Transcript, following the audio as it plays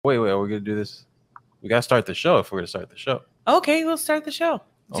Wait, are we gonna do this? We gotta start the show if we're gonna start the show. Okay, we'll start the show.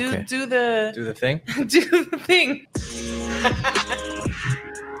 Do the Do the thing. do the thing.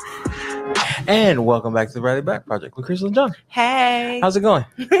 And welcome back to the Riley Black Project with Crystal and John. Hey, How's it going?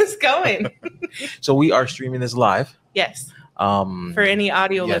 it's going? So we are streaming this live. Yes. For For any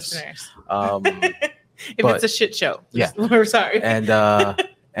audio listeners. If it's a shit show, we're sorry. And so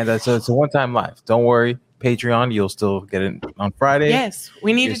it's a one-time live. Don't worry, Patreon, you'll still get it on Friday. Yes,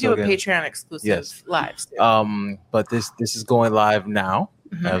 we need You're to do a still Patreon exclusive live. But this is going live now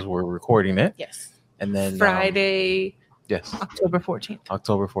as we're recording it. Yes. And then Friday. Yes. October 14th.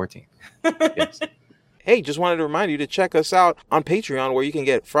 October 14th. Yes. Hey, just wanted to remind you to check us out on Patreon, where you can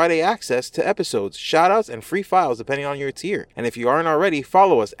get Friday access to episodes, shoutouts, and free files depending on your tier. And if you aren't already,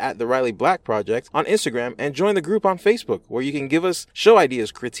 follow us at The Riley Black Project on Instagram and join the group on Facebook, where you can give us show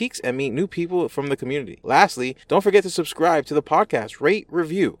ideas, critiques, and meet new people from the community. Lastly, don't forget to subscribe to the podcast, rate,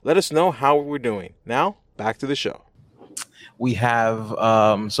 review. Let us know how we're doing. Now, back to the show. We have,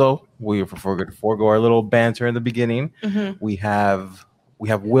 so we forego our little banter in the beginning. Mm-hmm. We have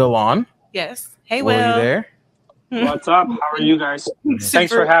Will on. Yes. Hey, Will, Will. are you there? What's up? How are you guys?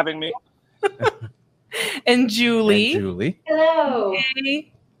 Thanks for having me. And Julie. Hello.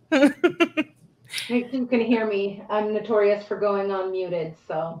 Hey. You can hear me. I'm notorious for going unmuted,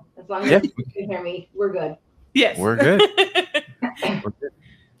 so as long as you can hear me, we're good. Yes. We're good.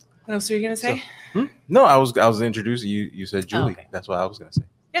 What else were you gonna say? No, I was introducing you. You said Julie. Okay. That's what I was gonna say.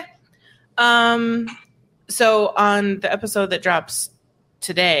 Yeah. So on the episode that drops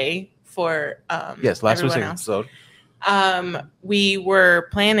today for last week's episode, we were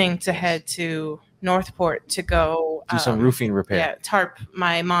planning to head to Northport to go do some roofing repair. Yeah, tarp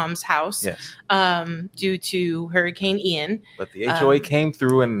my mom's house. Yes. Due to Hurricane Ian. But the HOA came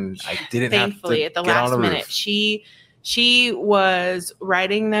through, and I didn't thankfully have to at the get last on the minute. roof. She was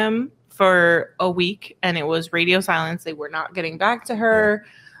writing them for a week, and it was radio silence. They were not getting back to her.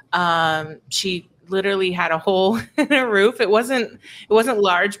 She literally had a hole in her roof. It wasn't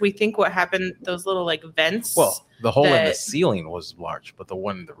large. We think what happened, those little like vents. Well, the hole in the ceiling was large, but the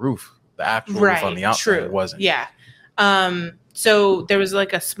one in the roof, the actual roof on the outside, wasn't. Yeah. So there was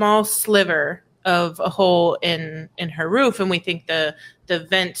like a small sliver of a hole in her roof, and we think the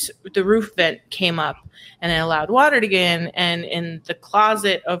roof vent came up and it allowed water to get in. And in the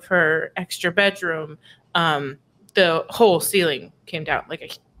closet of her extra bedroom, the whole ceiling came down like a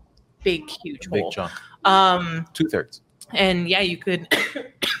big, huge hole. Big chunk. 2/3. And yeah, you could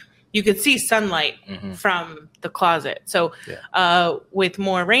see sunlight from the closet. So with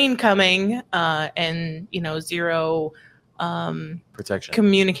more rain coming and zero protection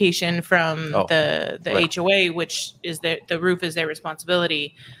communication from the HOA, which is the roof is their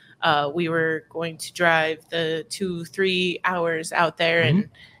responsibility. We were going to drive the 2-3 hours out there and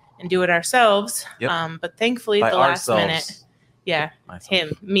do it ourselves. Yep. But thankfully, By the last ourselves. minute,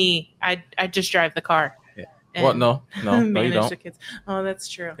 me, I just drive the car. Yeah. Well, no, you don't. The kids. Oh, that's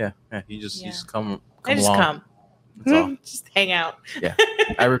true. Yeah. You just come. I just along. come. That's all. Just hang out. Yeah.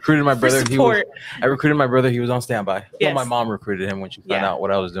 I recruited my brother. I recruited my brother. He was on standby. Yes. Well, my mom recruited him when she found out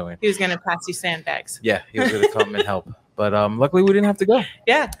what I was doing. He was going to pass you sandbags. Yeah, he was going to come and help. But luckily, we didn't have to go.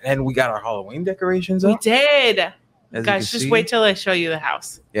 Yeah. And we got our Halloween decorations up. We did. As Guys, just wait till I show you the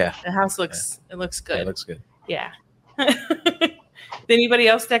house. Yeah. The house looks it looks good. Yeah, it looks good. Yeah. Did anybody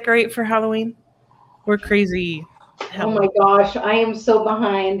else decorate for Halloween? We're crazy. Oh my gosh, I am so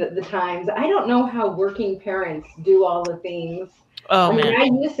behind the times. I don't know how working parents do all the things. Oh, man. I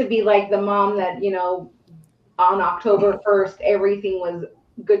used to be like the mom that, on October 1st, everything was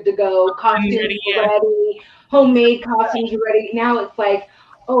good to go. Costumes ready, homemade costumes ready. Now it's like,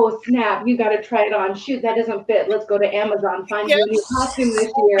 oh, snap, you got to try it on. Shoot, that doesn't fit. Let's go to Amazon, find you a new costume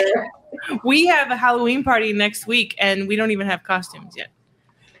this year. We have a Halloween party next week, and we don't even have costumes yet.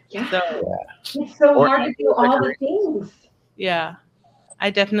 Yeah. It's so hard to do all the things. Yeah. I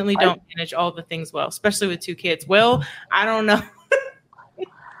definitely don't manage all the things well, especially with 2 kids. Well, I don't know.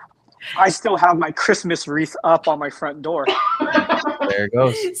 I still have my Christmas wreath up on my front door. There it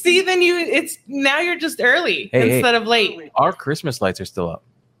goes. See, then now you're just early instead of late. Our Christmas lights are still up.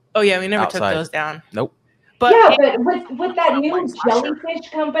 Oh yeah, we never outside. Took those down. Nope. But with that new jellyfish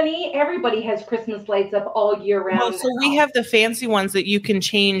company, everybody has Christmas lights up all year round. Well, so we have the fancy ones that you can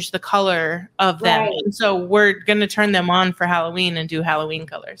change the color of them. Right. And so we're going to turn them on for Halloween and do Halloween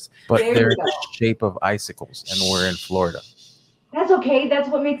colors. But they're in the shape of icicles, and we're in Florida. That's okay. That's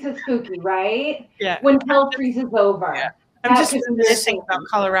what makes it spooky, right? Yeah. When hell freezes over. Yeah. I'm just reminiscing about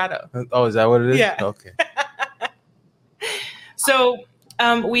Colorado. Oh, is that what it is? Yeah. Okay. So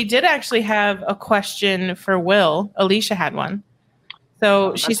we did actually have a question for Will. Alicia had one.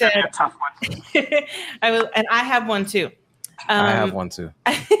 So she That's gonna said, be a tough one. I have one too. I have one too.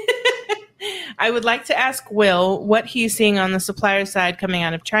 I would like to ask Will what he's seeing on the supplier side coming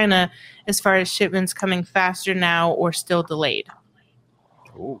out of China as far as shipments coming faster now or still delayed.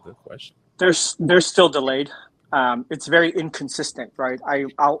 Oh, good question. They're still delayed. It's very inconsistent, right?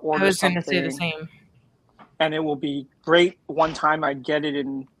 I'll order I was going something, to say the same. and it will be great one time. I get it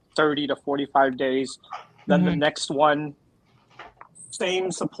in 30 to 45 days. Then the next one,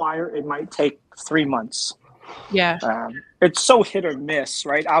 same supplier, it might take 3 months. Yeah. It's so hit or miss,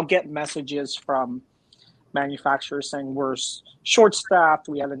 right? I'll get messages from manufacturers saying we're short-staffed.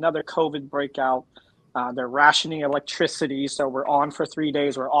 We had another COVID breakout. They're rationing electricity, so we're on for 3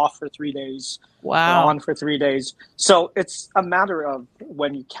 days. We're off for 3 days. Wow. We're on for 3 days. So it's a matter of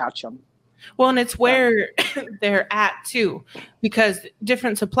when you catch them. Well, and it's where they're at too, because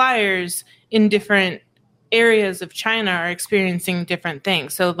different suppliers in different areas of China are experiencing different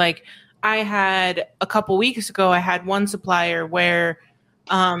things. So like I had a couple weeks ago, I had one supplier where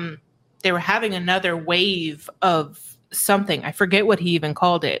they were having another wave of something. I forget what he even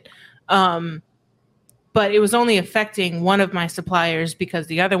called it. But it was only affecting one of my suppliers because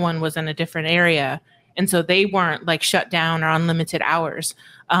the other one was in a different area. And so they weren't like shut down or unlimited hours.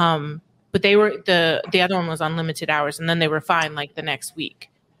 But they were the other one was unlimited hours, and then they were fine like the next week.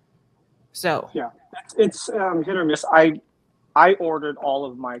 So yeah, it's hit or miss. I ordered all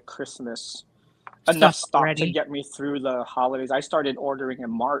of my Christmas enough stock to get me through the holidays. I started ordering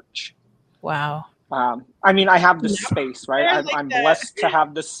in March. Wow. I mean, I have the space, right? I'm blessed to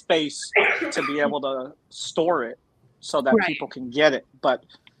have the space to be able to store it so that people can get it. But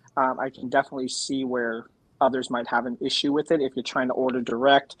I can definitely see where others might have an issue with it if you're trying to order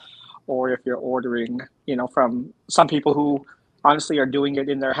direct, or if you're ordering, from some people who honestly are doing it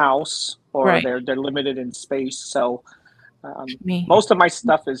in their house, or they're limited in space. So most of my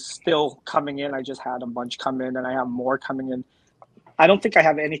stuff is still coming in. I just had a bunch come in, and I have more coming in. I don't think I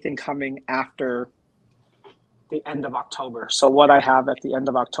have anything coming after the end of October. So what I have at the end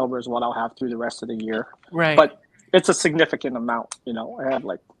of October is what I'll have through the rest of the year. Right. But it's a significant amount. I have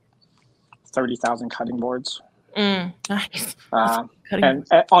like 30,000 cutting boards. Nice. And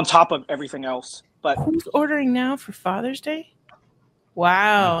on top of everything else. But who's ordering now for Father's Day?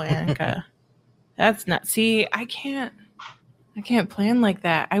 Wow, Annika. That's nuts. See, I can't plan like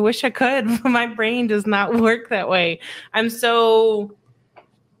that. I wish I could, but my brain does not work that way. I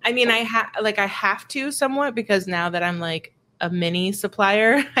have to somewhat, because now that I'm like a mini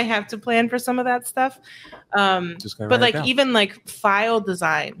supplier, I have to plan for some of that stuff. But like even like file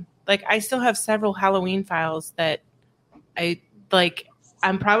design, like I still have several Halloween files that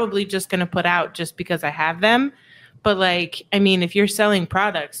I'm probably just going to put out just because I have them. But like, I mean, if you're selling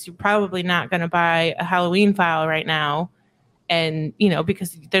products, you're probably not going to buy a Halloween file right now. And,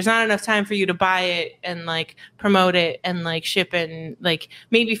 because there's not enough time for you to buy it and like promote it and like ship and like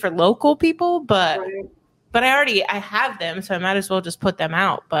maybe for local people, but I have them, so I might as well just put them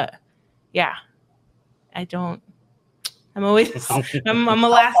out. But yeah, I'm always, I'm a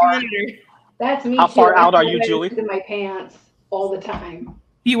last minute. That's me. How too. far out are you, Julie? In my pants all the time.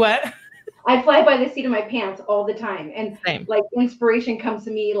 You what? I fly by the seat of my pants all the time. And Same. Like inspiration comes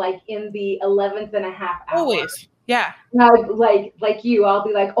to me like in the 11th and a half hour. Always. Yeah. Like you, I'll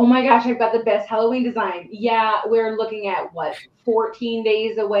be like, oh my gosh, I've got the best Halloween design. Yeah, we're looking at 14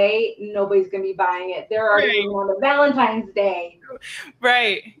 days away. Nobody's going to be buying it. They're already on the Valentine's Day.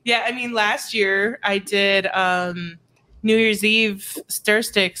 Right. Yeah. I mean, last year I did New Year's Eve stir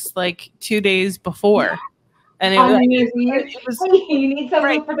sticks like 2 days before. And it was hey, you need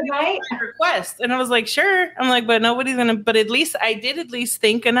something for tonight? Request. And I was like, sure. I'm like, but nobody's going to, but at least I did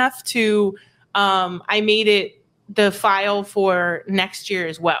think enough to, I made it the file for next year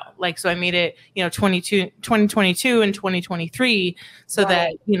as well. Like, so I made it, 2022 and 2023 so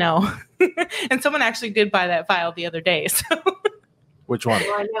that, and someone actually did buy that file the other day. So which one?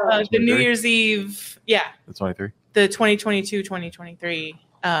 The New Year's Eve. Yeah. The 23? The 2022, 2023,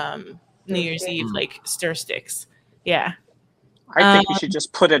 New Year's Eve, like stir sticks. Yeah. I think you should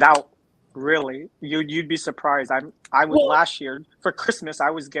just put it out. Really. You'd be surprised. Last year for Christmas,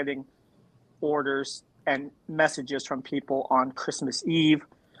 I was getting orders and messages from people on Christmas Eve,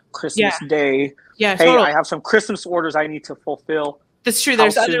 Christmas Day. Yeah. Hey, totally. I have some Christmas orders I need to fulfill. That's true.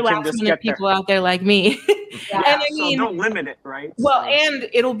 There's other last minute people out there like me. Yeah. And I mean, so don't limit it, right? Well, and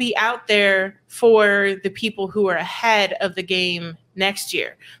it'll be out there for the people who are ahead of the game next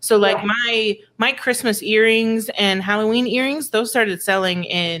year. So like my Christmas earrings and Halloween earrings, those started selling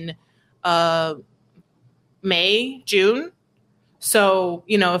in May, June. So,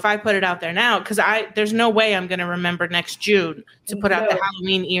 if I put it out there now, because there's no way I'm going to remember next June to put out the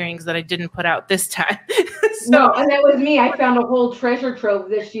Halloween earrings that I didn't put out this time. No, and that was me. I found a whole treasure trove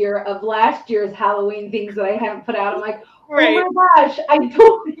this year of last year's Halloween things that I haven't put out. I'm like, oh my gosh, I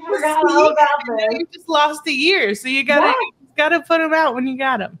totally forgot all about this. You just lost a year, so you gotta put them out when you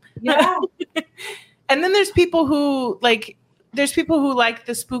got them. Yeah. And then there's people who like the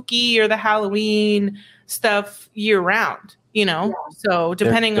spooky or the Halloween stuff year round. Yeah. So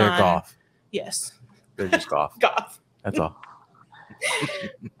depending they're on goth. Yes, They're just goth. goth. That's all.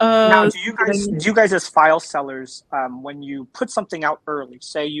 Now, do you guys as file sellers, when you put something out early,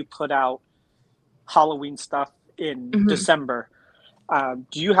 say you put out Halloween stuff in December,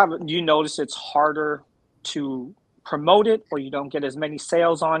 do you notice it's harder to promote it, or you don't get as many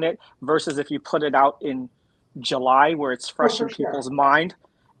sales on it versus if you put it out in July where it's fresh in people's mind?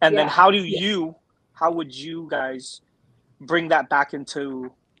 And then how would you guys bring that back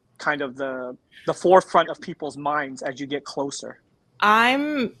into kind of the forefront of people's minds as you get closer?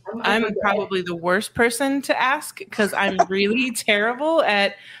 I'm probably the worst person to ask because I'm really terrible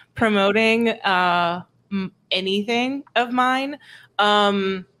at promoting anything of mine.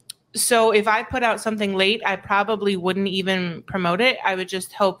 So if I put out something late, I probably wouldn't even promote it. I would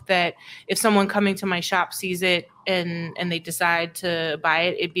just hope that if someone coming to my shop sees it and they decide to buy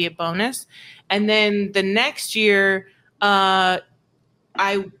it, it'd be a bonus. And then the next year, the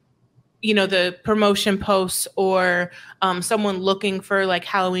promotion posts or someone looking for like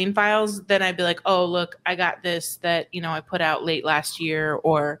Halloween files, then I'd be like, oh, look, I got this that, I put out late last year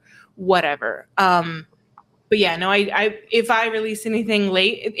or whatever. But yeah, no, if I release anything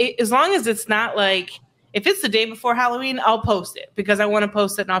late, as long as it's not like, if it's the day before Halloween, I'll post it because I want to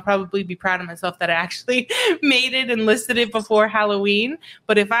post it and I'll probably be proud of myself that I actually made it and listed it before Halloween.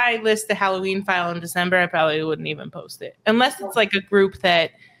 But if I list the Halloween file in December, I probably wouldn't even post it unless it's like a group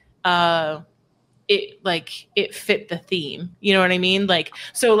that it fit the theme. You know what I mean? Like,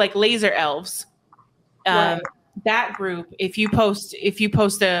 so like Laser Elves, Right. That group, if you post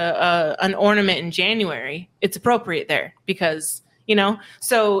an ornament in January, it's appropriate there because,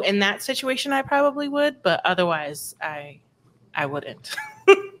 so in that situation, I probably would, but otherwise I wouldn't.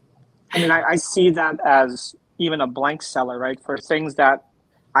 I mean, I see that as even a blank seller, right? For things that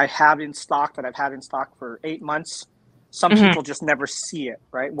I have in stock that I've had in stock for 8 months, some people just never see it,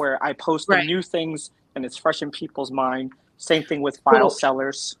 right? Where I post the new things and it's fresh in people's mind. Same thing with file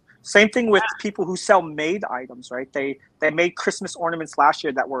sellers. Same thing with people who sell made items, right? They made Christmas ornaments last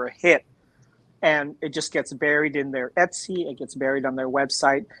year that were a hit, and it just gets buried in their Etsy. It gets buried on their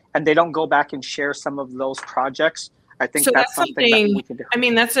website, and they don't go back and share some of those projects. I think that's something that we can do. I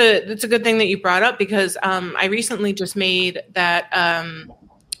mean, that's a good thing that you brought up because I recently just made that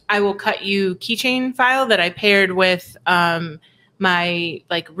I Will Cut You keychain file that I paired with my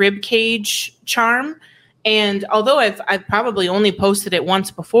like rib cage charm. And although I've probably only posted it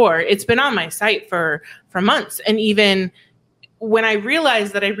once before, it's been on my site for months. And even when I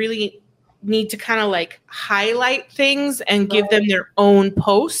realized that I really need to kind of like highlight things and give them their own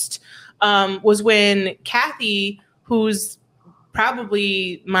post, was when Kathy, who's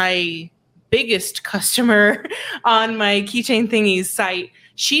probably my biggest customer on my Keychain Thingies site,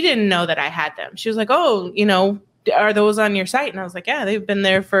 she didn't know that I had them. She was like, oh, are those on your site? And I was like, yeah, they've been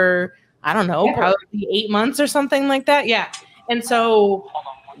there for, I don't know, probably 8 months or something like that. Yeah. And so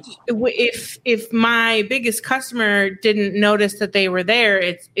if my biggest customer didn't notice that they were there,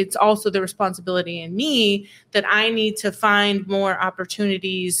 it's also the responsibility in me that I need to find more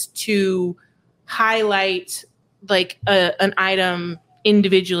opportunities to highlight like an item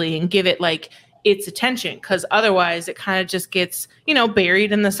individually and give it like its attention. Cause otherwise it kind of just gets,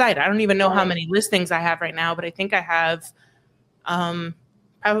 buried in the site. I don't even know how many listings I have right now, but I think I have,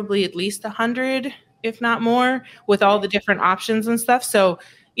 probably at least 100, if not more, with all the different options and stuff. So,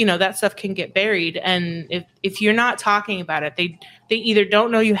 that stuff can get buried. And if you're not talking about it, they either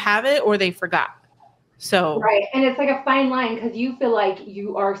don't know you have it or they forgot. So right. And it's like a fine line because you feel like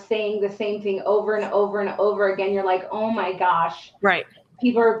you are saying the same thing over and over and over again. You're like, oh my gosh. Right.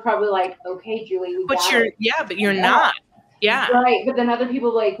 People are probably like, okay, Julie, we got it. But you're not. Yeah. Right. But then other people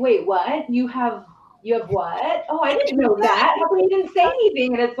are like, wait, what? You have what? Oh, I didn't know that. How come you didn't say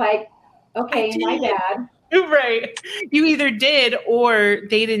anything? And it's like, okay, my bad. Right. You either did or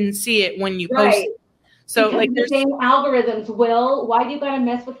they didn't see it when you posted. So because like the same algorithms, Will. Why do you gotta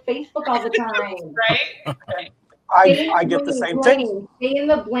mess with Facebook all the time? Right. I get the same thing. Stay in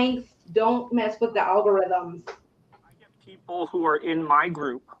the blanks. Don't mess with the algorithms. I get people who are in my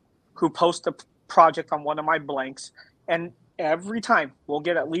group who post a project on one of my blanks, and every time we'll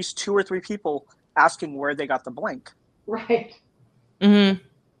get at least 2 or 3 people asking where they got the blank. Right.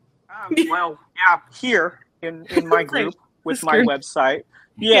 Mm-hmm. Well, yeah, here in my group with my website.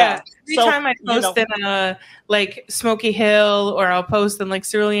 Yeah. Every time I post in like Smoky Hill, or I'll post in like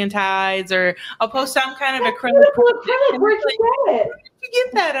Cerulean Tides, or I'll post some kind of acrylic. Where'd you get it? Where'd you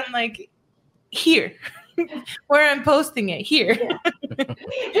get that? I'm like, here. Where I'm posting it here. Yeah.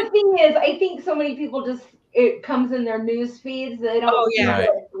 The thing is, I think so many people it comes in their news feeds. They don't. Oh yeah.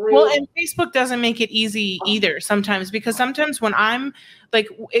 Right. Well, and Facebook doesn't make it easy either sometimes, because sometimes when I'm like,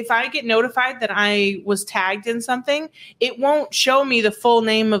 if I get notified that I was tagged in something, it won't show me the full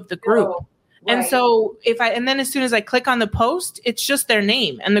name of the group. Oh, right. And so and then as soon as I click on the post, it's just their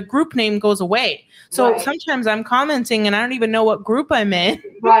name and the group name goes away. So sometimes I'm commenting and I don't even know what group I'm in.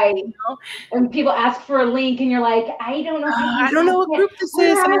 Right. You know? And people ask for a link and you're like, I don't know. I don't know what group this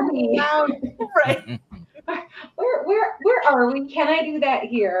is. Right. Where are we? Can I do that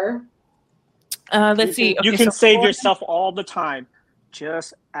here? Let's see. Okay, you can save yourself all the time.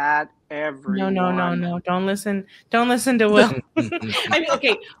 Just add everyone. No. Don't listen to Will. I mean,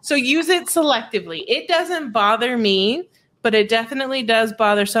 okay. So use it selectively. It doesn't bother me, but it definitely does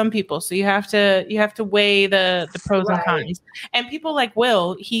bother some people. So you have to weigh the pros and cons. And people like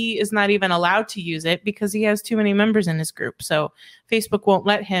Will, he is not even allowed to use it because he has too many members in his group. So Facebook won't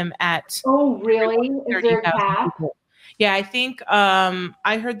let him at. Oh, really? Is there a cap? People. Yeah, I think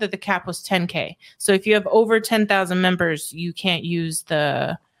I heard that the cap was 10K. So if you have over 10,000 members, you can't use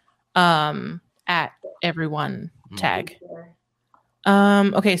the at everyone tag.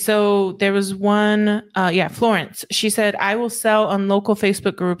 Okay, so there was one, Florence. She said, I will sell on local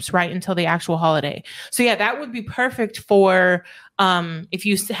Facebook groups right until the actual holiday. So yeah, that would be perfect for if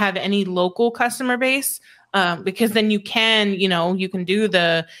you have any local customer base. Because then you can do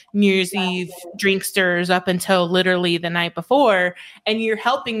the New Year's Eve drink stirs up until literally the night before, and you're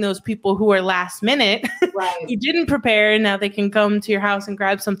helping those people who are last minute. Right. You didn't prepare, and now they can come to your house and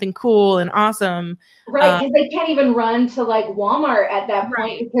grab something cool and awesome. Right, because they can't even run to like Walmart at that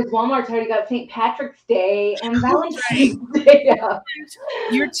point because Walmart's already got St. Patrick's Day and Valentine's Day up.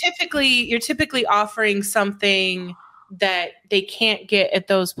 You're typically offering something that they can't get at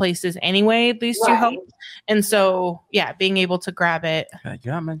those places anyway, at least you hope. And so, yeah, being able to grab it.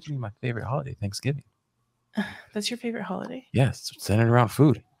 You're not mentioning my favorite holiday, Thanksgiving. That's your favorite holiday? Yes, centered around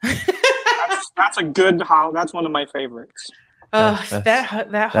food. That's a good holiday. That's one of my favorites. That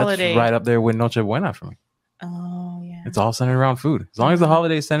holiday. That's right up there with Noche Buena for me. Oh, yeah. It's all centered around food. As long as the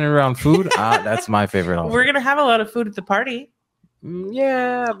holiday is centered around food, that's my favorite holiday. We're going to have a lot of food at the party.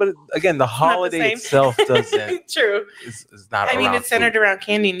 Yeah, but again, the holiday itself doesn't. True. It's not. I mean, it's centered around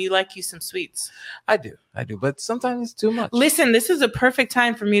candy, and you like you some sweets. I do, but sometimes it's too much. Listen, this is a perfect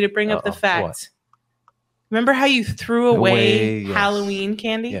time for me to bring up the fact. What? Remember how you threw away Halloween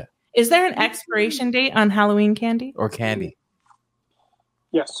candy? Yeah. Is there an expiration date on Halloween candy? Or candy?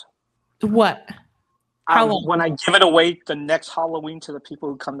 Yes. What? How long? When I give it away the next Halloween to the people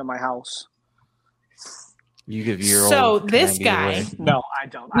who come to my house. You give your so this guy away. No, I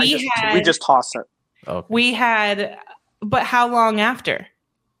don't. We just toss it. Okay. We had, but how long after?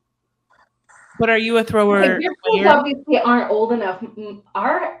 But are you a thrower? Your kids obviously aren't old enough.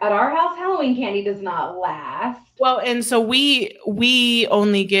 At our house, Halloween candy does not last. Well, and so we'll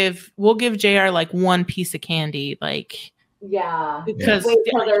give JR like one piece of candy, like because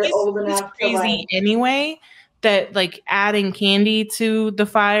they're old enough. Crazy anyway. That like adding candy to the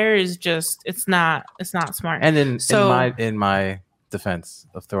fire is just it's not smart. And in my defense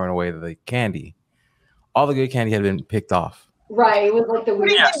of throwing away the candy, all the good candy had been picked off. Right, it was like the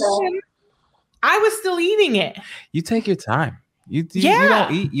weird stuff. I was still eating it. You take your time. You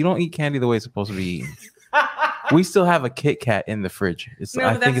don't eat candy the way it's supposed to be eaten. We still have a Kit Kat in the fridge.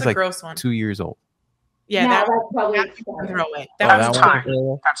 I think it's like gross one. 2 years old. Yeah, that's probably throw away. That's time.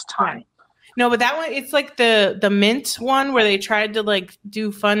 That's time. No, but that one, it's like the mint one where they tried to like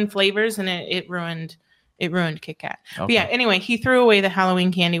do fun flavors and it ruined Kit Kat. Okay. But yeah, anyway, he threw away the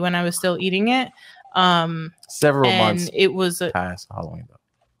Halloween candy when I was still eating it. Several months it was past Halloween though.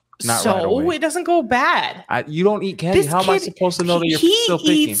 Not so right away. It doesn't go bad. You don't eat candy. How am I supposed to know that you're still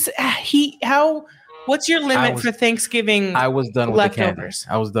picking? What's your limit for Thanksgiving? I was done with leftovers. the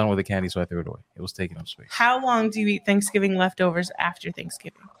candy. I was done with the candy, so I threw it away. It was taking up space. How long do you eat Thanksgiving leftovers after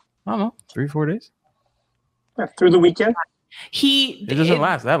Thanksgiving? I don't know, 3-4 days. Yeah, through the weekend. It doesn't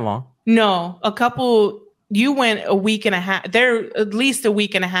last that long. No, a couple. You went a week and a half. There at least a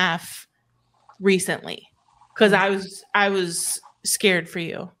week and a half recently, because I was scared for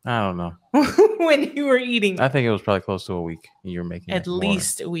you. I don't know when you were eating. I think it was probably close to a week. You were making at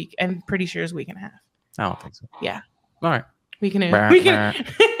least a week. I'm pretty sure it's a week and a half. I don't think so. Yeah. All right. We can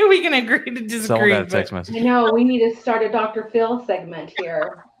we can agree to disagree. Someone got a text message. I know we need to start a Dr. Phil segment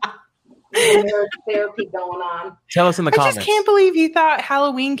here. There's therapy going on. Tell us in the comments. I just can't believe he thought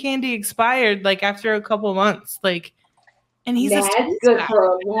Halloween candy expired like after a couple months. Like, and he's that's good for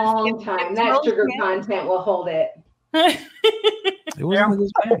a long time. That sugar content will hold it. It wasn't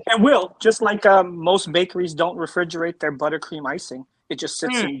and will, just like most bakeries don't refrigerate their buttercream icing. It just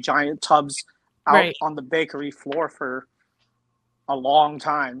sits in giant tubs out on the bakery floor for a long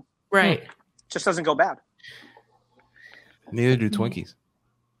time. Right. Just doesn't go bad. Neither do Twinkies.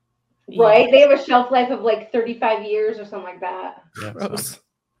 Right. They have a shelf life of like 35 years or something like that. Yeah, gross.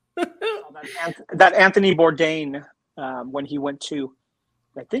 That Anthony Bourdain, when he went to,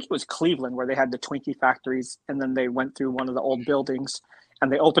 I think it was Cleveland, where they had the Twinkie factories, and then they went through one of the old buildings and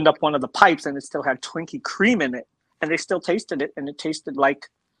they opened up one of the pipes and it still had Twinkie cream in it, and they still tasted it, and it tasted like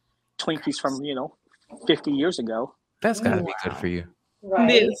Twinkies from 50 years ago. That's gotta be good for you. Right.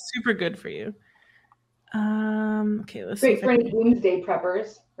 It is super good for you. Okay, let's great see. For any doomsday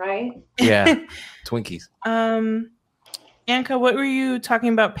preppers, right? Yeah. Twinkies. Anka, what were you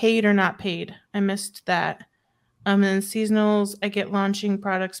talking about? Paid or not paid? I missed that. And seasonals, I get launching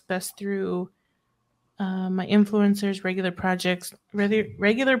products best through my influencers, regular products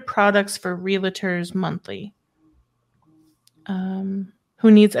for realtors monthly. Who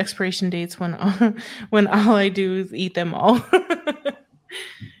needs expiration dates when all I do is eat them all?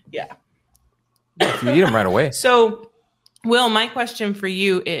 Yeah. You eat them right away. So, Will, my question for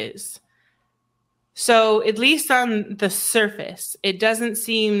you is, so at least on the surface, it doesn't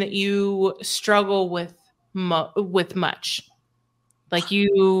seem that you struggle with much. Like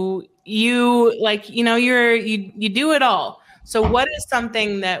you do it all. So what is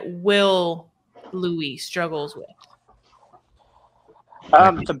something that Will Louis struggles with?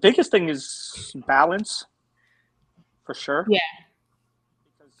 The biggest thing is balance, for sure. Yeah.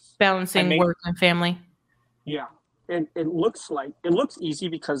 Balancing work and family. Yeah. It looks easy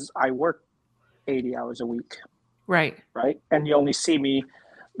because I work 80 hours a week. Right. Right. And you only see me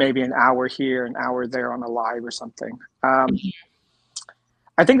maybe an hour here, an hour there on a live or something. I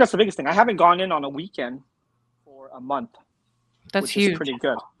think that's the biggest thing. I haven't gone in on a weekend for a month. That's which huge. Is pretty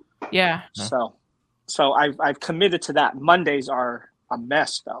good. Yeah. So I've committed to that. Mondays are a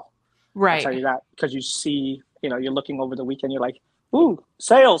mess though. Right. I'll tell you that, because you see, you're looking over the weekend, you're like, ooh,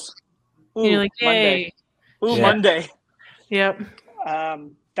 sales. Ooh, you're like, Monday. Yay. Ooh, yeah. Monday. Yep.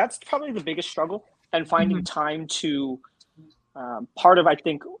 That's probably the biggest struggle, and finding time to part of, I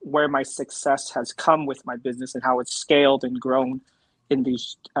think, where my success has come with my business and how it's scaled and grown in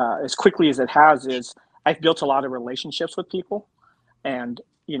these as quickly as it has is I've built a lot of relationships with people, and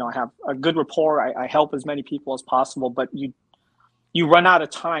I have a good rapport. I help as many people as possible, but you run out of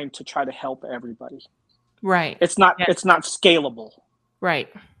time to try to help everybody. Right. It's not scalable. Right.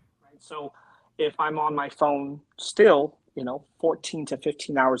 So if I'm on my phone still, 14 to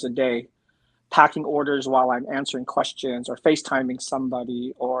 15 hours a day, packing orders while I'm answering questions or FaceTiming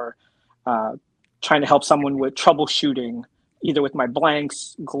somebody or trying to help someone with troubleshooting, either with my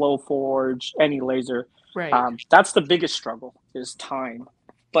blanks, Glowforge, any laser. Right. That's the biggest struggle is time.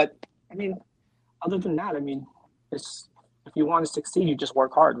 But other than that, it's, if you want to succeed, you just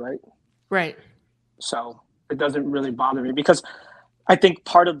work hard, right? Right. So it doesn't really bother me, because I think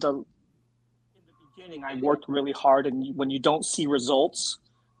part of in the beginning, I worked really hard, and when you don't see results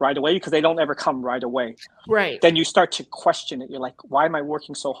right away, because they don't ever come right away, right? Then you start to question it. You're like, why am I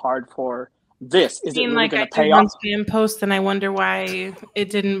working so hard for this? Is it really like going to pay off? Spam post, and I wonder why it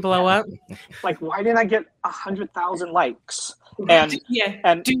didn't blow up. Like, why didn't I get 100,000 likes? And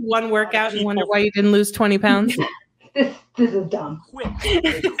and do one workout and wonder why you didn't lose 20 pounds. This is dumb.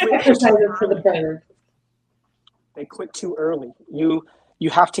 Exercises for the bird. They quit too early. You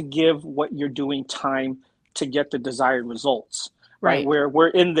have to give what you're doing time to get the desired results. Right. We're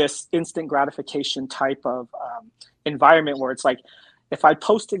in this instant gratification type of environment where it's like, if I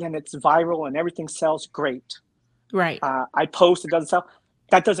post it and it's viral and everything sells, great. Right. I post, it doesn't sell.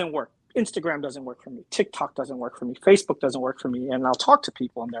 That doesn't work. Instagram doesn't work for me. TikTok doesn't work for me. Facebook doesn't work for me. And I'll talk to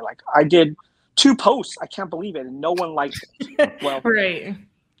people and they're like, I did 2 posts. I can't believe it. And no one liked it. Well, right.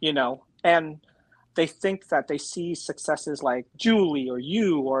 And they think that they see successes like Julie or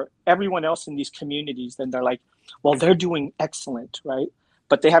you or everyone else in these communities. Then they're like, well, they're doing excellent, right?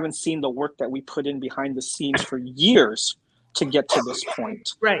 But they haven't seen the work that we put in behind the scenes for years to get to this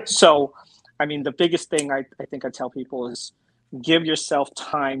point. Right. So, the biggest thing I think I tell people is give yourself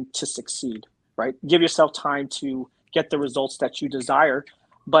time to succeed, right? Give yourself time to get the results that you desire,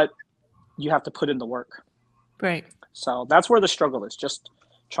 but you have to put in the work. Right. So that's where the struggle is, just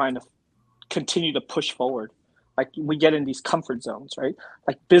trying to continue to push forward. like we get in these comfort zones, right?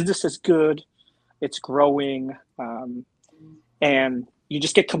 Like business is good, it's growing, and you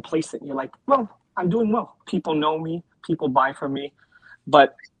just get complacent. You're like, well, I'm doing well. People know me, people buy from me,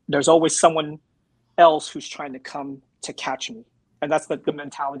 but there's always someone else who's trying to come to catch me. And that's the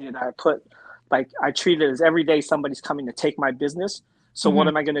mentality that I put. Like I treat it as every day somebody's coming to take my business. So what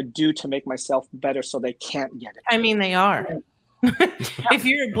am I going to do to make myself better so they can't get it? I mean, they are. If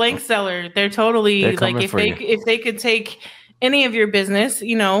you're a blank seller, they're totally like if they could take any of your business,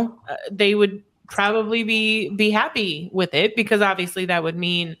 you know, they would probably be happy with it, because obviously that would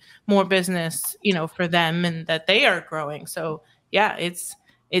mean more business, you know, for them, and that they are growing. So yeah, it's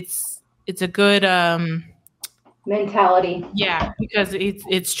a good mentality. Yeah, because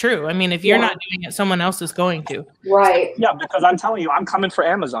it's true. I mean, if you're not doing it, someone else is going to. Right. Yeah, because I'm telling you, I'm coming for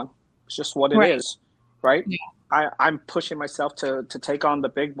Amazon. It's just what it is, right? Yeah. I'm pushing myself to take on the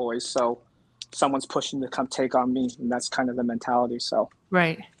big boys, so someone's pushing to come take on me, and that's kind of the mentality. So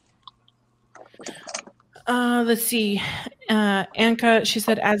right. Let's see. Anka, she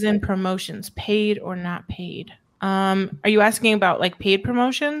said, as in promotions, paid or not paid. Are you asking about like paid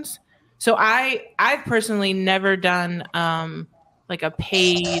promotions? So I've personally never done like a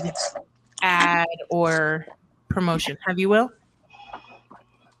paid ad or promotion. Have you, Will?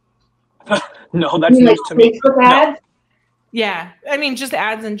 No, that's news to me. Facebook ads? Yeah, I mean just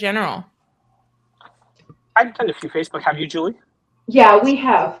ads in general. I've done a few Facebook. Have you, Julie? Yeah, we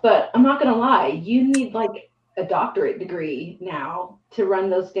have, but I'm not gonna lie. You need like a doctorate degree now to run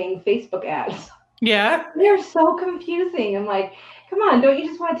those dang Facebook ads. Yeah, they're so confusing. I'm like, come on, don't you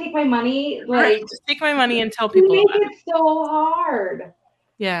just want to take my money? Like, just take my money and tell people. You make it so hard.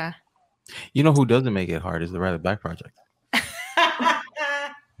 Yeah. You know who doesn't make it hard is the Riley Black Project.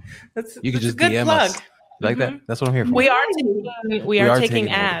 You could just good DM plug. us like that. That's what I'm here for. We are taking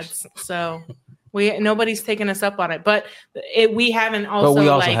ads, so nobody's taking us up on it. But we haven't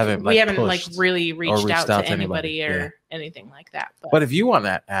really reached out to anybody or anything like that. But if you want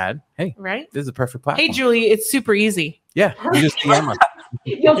that ad, hey, right, this is a perfect platform. Hey, Julie, it's super easy. Yeah, you just DM us.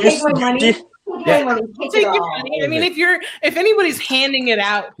 You'll take my money. Take your money. I mean, if anybody's handing it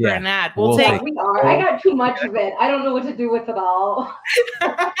out for an ad, we'll take. We are. I got too much of it. I don't know what to do with it all.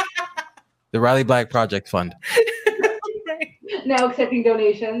 The Riley Black Project Fund. Now accepting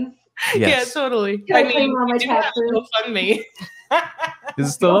donations. Yes. Yeah, totally. I mean, on my taxes. GoFundMe. Is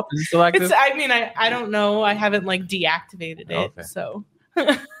it still up? Is it still active? I don't know. I haven't like deactivated it. Okay. So.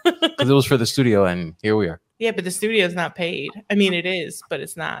 Because it was for the studio, and here we are. Yeah, but the studio's not paid. I mean, it is, but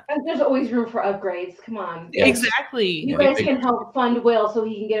it's not. And there's always room for upgrades. Come on. Yes. Exactly. You guys can help fund Will so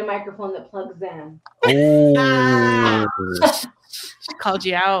he can get a microphone that plugs in. Oh. She called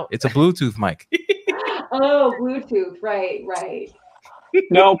you out. It's a Bluetooth mic. Oh, Bluetooth. Right.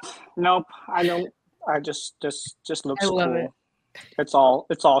 Nope. I don't. I just looks cool. It. It's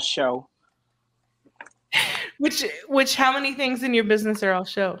all show. Which how many things in your business are all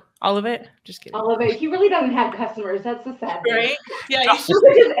show? All of it? Just kidding. All of it. He really doesn't have customers. That's the sad thing. Right? Yeah. Just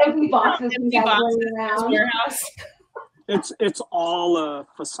empty boxes. Warehouse. It's all a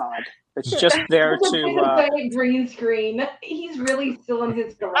facade. It's just there to green screen. He's really still in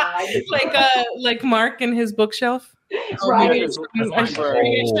his garage. like Mark and his bookshelf. Right.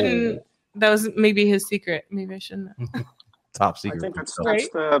 That was maybe his secret. Maybe I shouldn't. Top secret. I think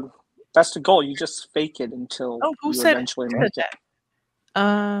that's the goal. You just fake it until you eventually make it.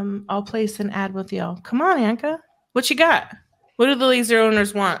 I'll place an ad with y'all. Come on, Anka. What you got? What do the laser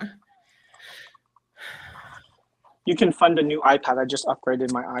owners want? You can fund a new iPad. I just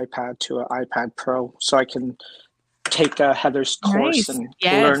upgraded my iPad to an iPad Pro, so I can take Heather's course and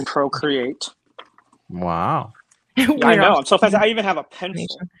learn Procreate. Wow. Yeah, I know. I'm so fast. I even have a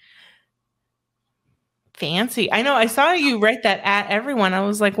pencil. Fancy. I know. I saw you write that at everyone. I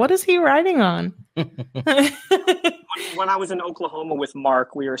was like, what is he writing on? When I was in Oklahoma with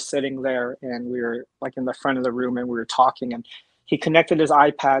Mark, we were sitting there and we were like in the front of the room and we were talking, and he connected his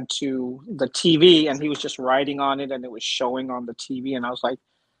iPad to the TV and he was just writing on it and it was showing on the TV. And I was like,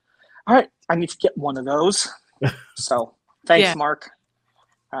 all right, I need to get one of those. So thanks, Mark.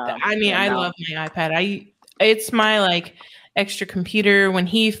 I love my iPad. It's my like extra computer. When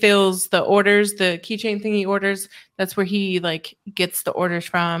he fills the orders, the keychain thing he orders, that's where he like gets the orders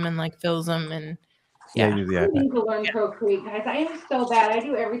from and like fills them. And I need to learn Procreate, guys. I am so bad. I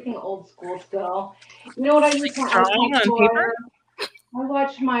do everything old school still. You know what I use my iPad for? I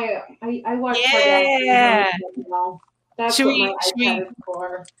watch That's what my iPad is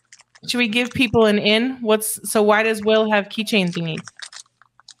for. Should we give people an in? Why does Will have keychain thingies?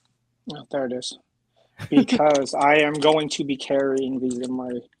 Oh, there it is. Because I am going to be carrying these in my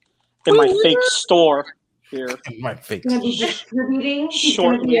fake store. here. My face. He's gonna be distributing.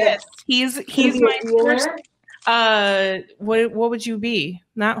 Shortly. Yes, he's my first. What would you be?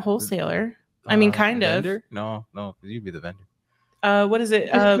 Not wholesaler. I mean, kind of. Vendor? No, you'd be the vendor. What is it?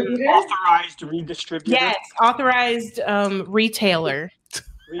 Authorized redistributor. Yes, authorized retailer.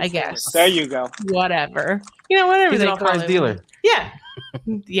 I guess. There you go. Whatever. Whatever. He's an authorized dealer. Yeah.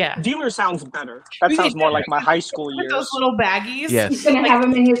 Yeah. Dealer sounds better. That sounds more like my high school years. Those little baggies. Yes. He's gonna have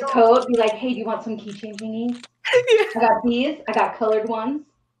them in his coat. Be like, hey, do you want some keychain thingies? Yeah. I got these. I got colored ones.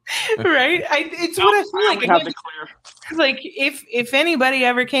 Right. It's what I feel like. Have the clear. Like if anybody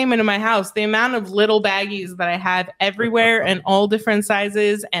ever came into my house, the amount of little baggies that I have everywhere and all different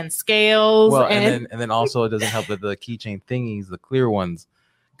sizes and scales. Well, and then also it doesn't help that the keychain thingies, the clear ones,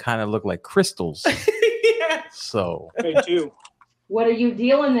 kind of look like crystals. Yeah. So they do. What are you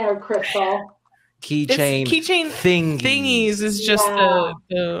dealing there, Crystal? Keychain thingies is just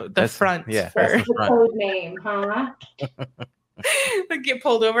the front. Yeah, that's the code name, huh? They get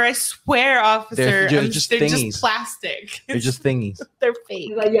pulled over. I swear, officer, they're just plastic. They're just thingies. They're fake.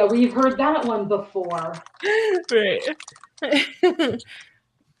 He's like, yeah, we've heard that one before. Right.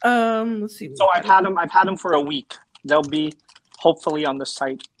 Let's see. So I've had them for a week. They'll be hopefully on the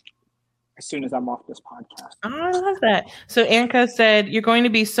site as soon as I'm off this podcast. Oh, I love that. So Anka said, "You're going to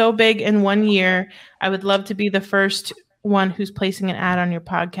be so big in 1 year. I would love to be the first one who's placing an ad on your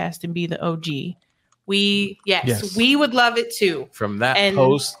podcast and be the OG." We would love it too. From that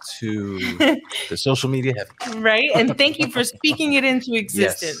post to the social media heavy. Right. And thank you for speaking it into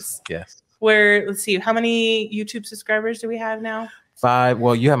existence. Yes. Where, let's see, how many YouTube subscribers do we have now? 5.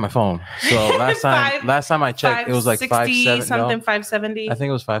 Well, you have my phone. So last time I checked, it was like 570 something, 570. I think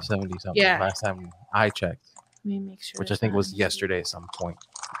it was 570 something. Yeah. Last time I checked. Let me make sure. Which I think was yesterday at some point.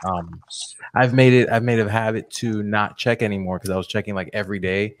 I've made it a habit to not check anymore because I was checking like every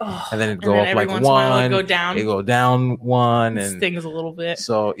day, and then it'd go up like one, go down. It go down one, and and stings a little bit.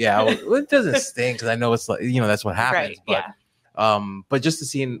 So yeah, it doesn't sting because I know it's like that's what happens. Right, but just to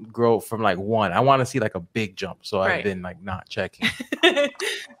see it grow from like 1, I want to see like a big jump. So I've been like not checking.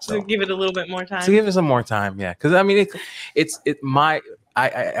 So give it a little bit more time. So give it some more time, yeah. Because I mean,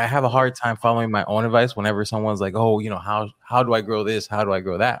 I have a hard time following my own advice whenever someone's like, oh, how do I grow this? How do I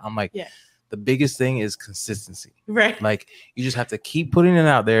grow that? I'm like, the biggest thing is consistency. Right. Like you just have to keep putting it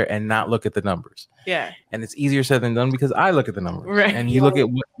out there and not look at the numbers. Yeah. And it's easier said than done because I look at the numbers. Right. And you look at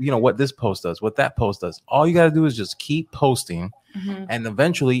what this post does, what that post does. All you got to do is just keep posting, and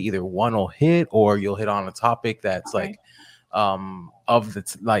eventually either one will hit or you'll hit on a topic that's like of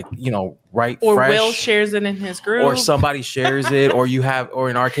the right, or fresh, Will shares it in his group, or somebody shares it, or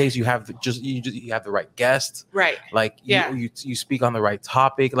in our case you have you have the right guest, right? Like you speak on the right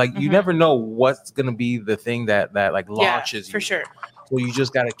topic. Like you never know what's gonna be the thing that like launches for sure. So you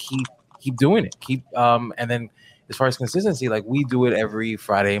just gotta keep doing it. And then as far as consistency, like we do it every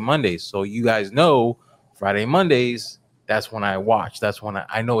Friday and Mondays. So you guys know Friday and Mondays, that's when I watch. That's when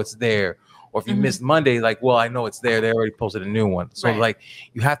I know it's there. Or if you missed Monday, like, well, I know it's there. They already posted a new one. So like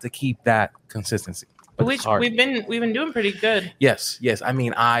you have to keep that consistency. Which we've been doing pretty good. Yes. I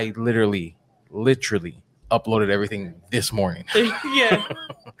mean, I literally uploaded everything this morning. Yeah.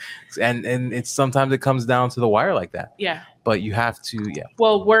 and it's sometimes it comes down to the wire like that. Yeah. But you have to,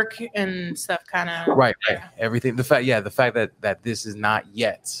 Well, work and stuff kind of. Right. Everything. The fact that this is not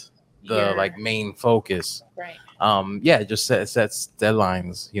yet the like main focus. Right. It just sets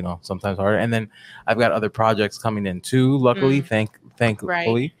deadlines, sometimes harder. And then I've got other projects coming in too, luckily,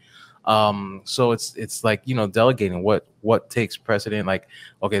 thankfully. So it's like, delegating what takes precedent. Like,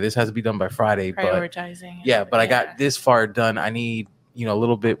 okay, this has to be done by Friday, prioritizing. But I got this far done. I need, a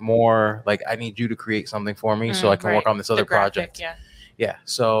little bit more, like I need you to create something for me so I can work on this other project. Yeah.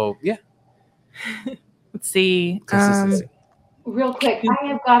 So yeah. Let's see. Consistency. Real quick,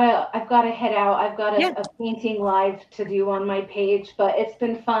 I've gotta head out. I've got a painting live to do on my page, but it's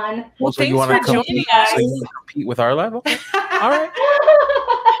been fun. Well, thanks for joining us. So you want to compete with our live? Okay. All right.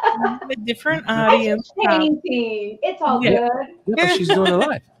 A different audience. Painting. It's all good. Yeah, she's doing it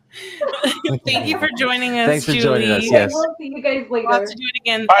live. Thank you for joining us. Thanks for Julie. joining us. Yes. We'll see you guys later. We'll have to do it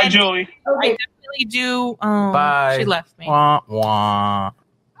again. Bye, Julie. Okay. I definitely do. Bye. She left me. Wah, wah.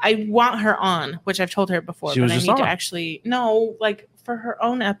 I want her on, which I've told her before, but I need to actually like for her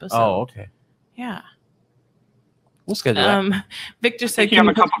own episode. Oh, okay. Yeah. We'll schedule that. Victor said, "Can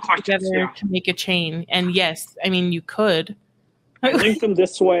you put together to make a chain?" And yes, I mean you could. I linked them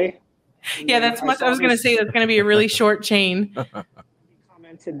this way. Yeah, that's what I was going to say. That's going to be a really short chain.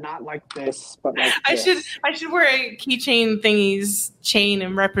 Commented not like this, but like I should wear a keychain thingies chain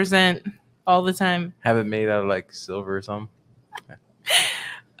and represent all the time. Have it made out of like silver or something.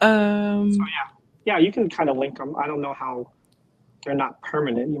 So yeah, Yeah, you can kind of link them. I don't know how they're not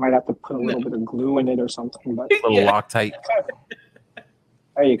permanent. You might have to put a little bit of glue in it or something. But A little Loctite.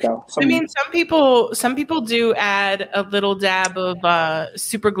 there you go. I mean, some people do add a little dab of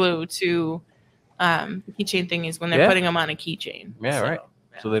super glue to keychain thingies when they're putting them on a keychain. Yeah, right.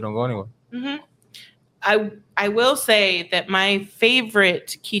 So they don't go anywhere. Mm-hmm. I will say that my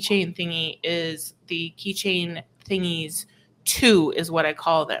favorite keychain thingy is the keychain thingies 2 is what I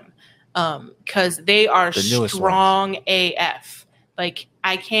call them, because they are strong AF. Like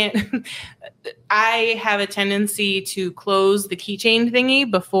I can't. I have a tendency to close the keychain thingy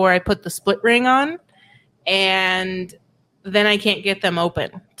before I put the split ring on, and then I can't get them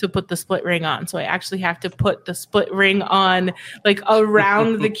open to put the split ring on. So I actually have to put the split ring on like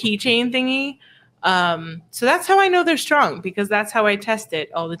around the keychain thingy. So that's how I know they're strong, because that's how I test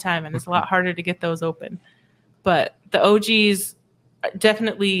it all the time. And it's a lot harder to get those open. But the OGs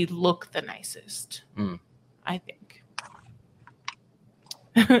definitely look the nicest, I think.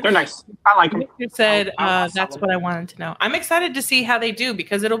 They're nice. I like them. You said that's what I wanted to know. I'm excited to see how they do,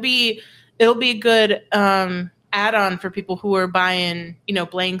 because it'll be a good add-on for people who are buying,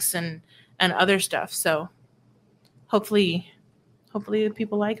 blanks and other stuff. So hopefully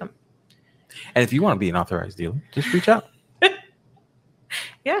people like them. And if you want to be an authorized dealer, just reach out.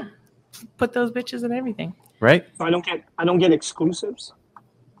 Yeah, put those bitches in everything. Right? So I don't get exclusives.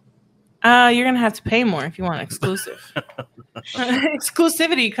 You're gonna have to pay more if you want exclusive.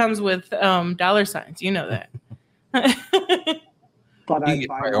 Exclusivity comes with dollar signs. You know that. But you can get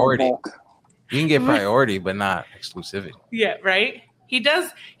priority. You can get priority, but not exclusivity. Yeah, right.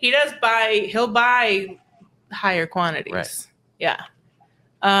 He'll buy higher quantities. Right. Yeah.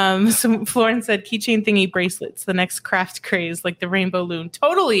 So Florence said keychain thingy bracelets, the next craft craze, like the rainbow loon.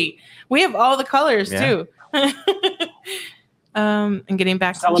 Totally. We have all the colors too. And getting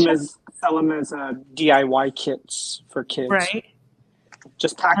back sell them as DIY kits for kids. Right.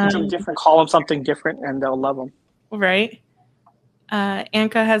 Just package them different, call them something different, and they'll love them. Right.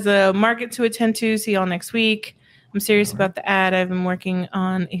 Anka has a market to attend to. See y'all next week. I'm serious about the ad. I've been working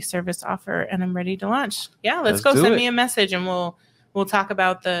on a service offer and I'm ready to launch. Yeah, let's go. Send me a message and we'll talk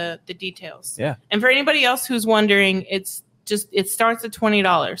about the details. Yeah. And for anybody else who's wondering, it starts at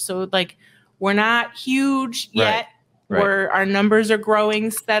 $20. So like we're not huge yet. Right. Our numbers are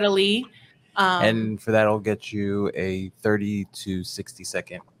growing steadily. And for that, I'll get you a 30 to 60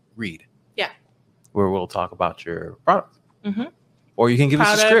 second read. Yeah. Where we'll talk about your product. Mm-hmm. Or you can give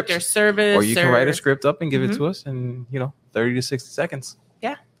us a script or service. Or you can write a script up and give it to us in, 30 to 60 seconds.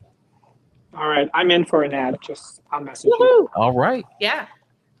 Yeah. All right. I'm in for an ad. I'll message you. All right. Yeah.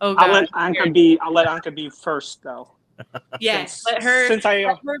 Oh, I'll let Anka be first, though. Yes. Let her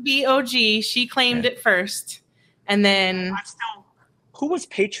be OG. She claimed it first. And then who was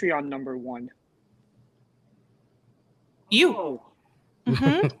Patreon number 1? You. Oh.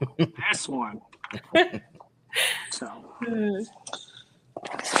 Mm-hmm. This one. So.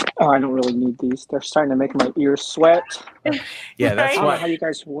 Oh, I don't really need these. They're starting to make my ears sweat. Yeah, that's why. why. How you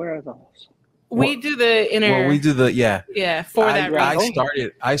guys wear those? We do the inner. Well, we do the Yeah, for that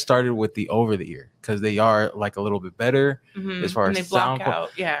reason. I started with the over the ear because they are like a little bit better as far as sound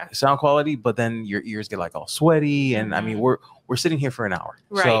quality. But then your ears get like all sweaty, and I mean we're sitting here for an hour,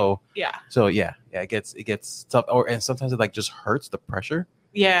 right? So it gets tough, and sometimes it like just hurts the pressure.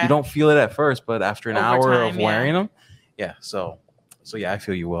 Yeah, you don't feel it at first, but after an hour of wearing them, So I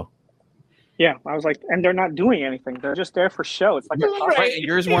feel you will. Yeah, I was like, and they're not doing anything. They're just there for show. It's like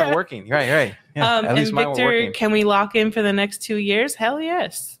yours weren't working. Right. Yeah, at least mine were working. Can we lock in for the next 2 years? Hell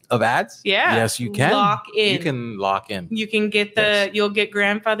yes. Of ads? Yeah. Yes, you can. Lock in. You can lock in. You can get you'll get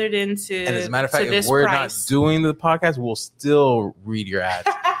grandfathered into. And as a matter of fact, if we're not doing the podcast, we'll still read your ads.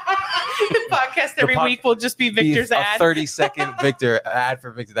 The podcast every week will just be Victor's ad. A 30-second Victor ad for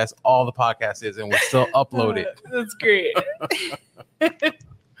Victor. That's all the podcast is, and we'll still upload it. That's great.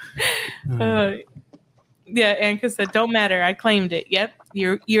 Yeah, Anka said, "Don't matter. I claimed it. Yep,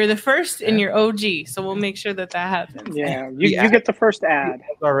 you're the first and you're OG. So we'll make sure that happens." Yeah, you get the first ad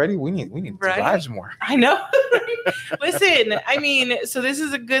already. We need lives more. I know. Listen, I mean, so this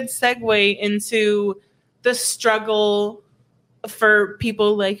is a good segue into the struggle for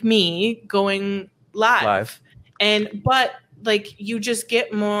people like me going live. But like you just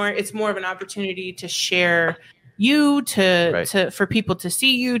get more. It's more of an opportunity to share. For people to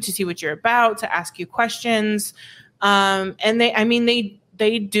see you, to see what you're about, to ask you questions. And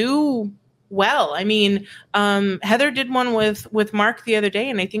they do well. I mean, Heather did one with Mark the other day,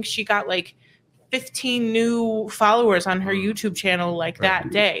 and I think she got like 15 new followers on her YouTube channel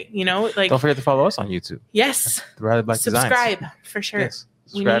that day. Don't forget to follow us on YouTube. Yes. The Riley Black Subscribe Designs. for sure. Yes.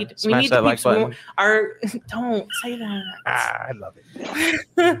 Smash that like button. Don't say that. I love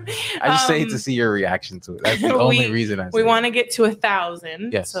it. I just say it to see your reaction to it. That's the only reason I say we want to get to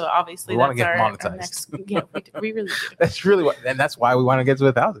 1,000. Yes. So obviously we want to get monetized. Our next, yeah, we really do. That's really what, and that's why we want to get to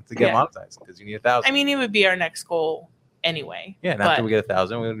 1,000 to get monetized, because you need 1,000. I mean, it would be our next goal anyway. Yeah, and after we get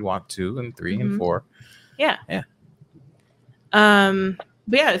 1,000, we would want 2 and 3 and 4. Yeah. Yeah. But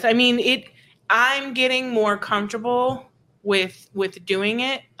yes, I mean I'm getting more comfortable with doing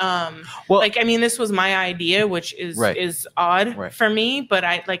it. Well, like, I mean, this was my idea, which is odd for me, but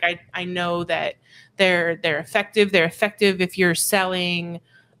I know that they're effective. They're effective if you're selling,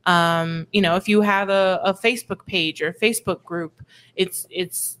 if you have a Facebook page or a Facebook group,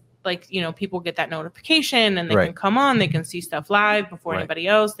 it's like, people get that notification and they can come on, they can see stuff live before anybody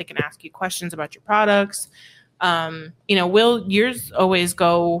else. They can ask you questions about your products. Will yours always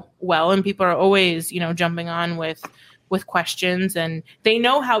go well, and people are always, jumping on with questions, and they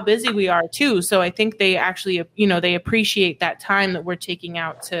know how busy we are too. So I think they actually, they appreciate that time that we're taking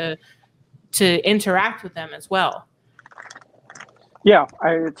out to interact with them as well. Yeah,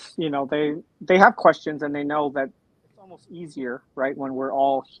 they have questions, and they know that it's almost easier, right? When we're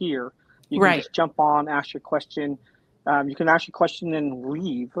all here, you can just jump on, ask your question. You can ask your question and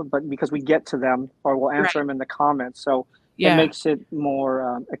leave, but because we get to them, or we'll answer them in the comments. So it makes it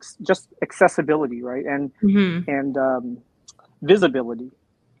more just accessibility, right? And visibility,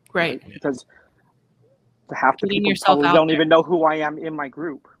 right? Because half the people probably don't even know who I am in my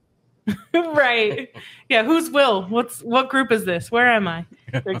group. Right. Yeah. Who's Will? What group is this? Where am I?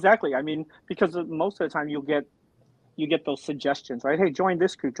 Exactly. I mean, because most of the time you get those suggestions, right? Hey, join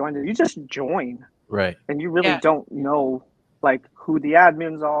this group, join this. You just join. Right. And you really don't know like who the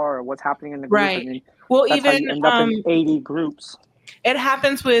admins are or what's happening in the group. Right. I mean, well, that's even how you end up in 80 groups. It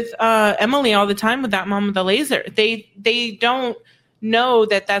happens with Emily all the time with that mom with the laser. They don't know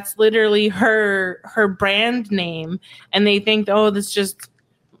that that's literally her brand name, and they think, oh, this is just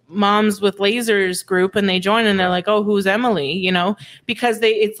Moms with Lasers group, and they join and they're like, oh, who's Emily? Because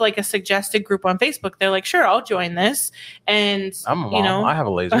it's like a suggested group on Facebook. They're like, sure, I'll join this. And I'm a mom. I have a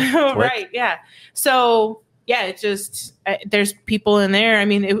laser. Right. Yeah. So yeah, it just, there's people in there. I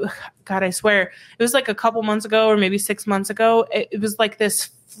mean, God, I swear it was like a couple months ago or maybe 6 months ago. It was like this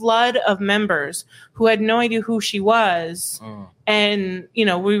flood of members who had no idea who she was. And,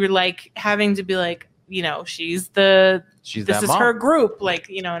 we were like having to be like, this is her group, like,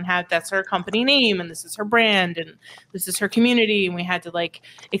 and that's her company name, and this is her brand, and this is her community. And we had to like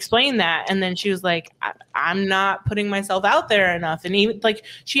explain that. And then she was like, I'm not putting myself out there enough. And even like,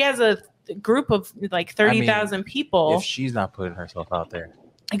 she has a group of like 30,000 people. If she's not putting herself out there.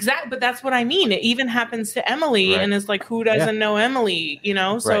 Exactly. But that's what I mean. It even happens to Emily, and it's like, who doesn't know Emily,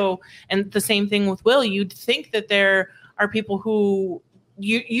 So, and the same thing with Will. You'd think that there are people who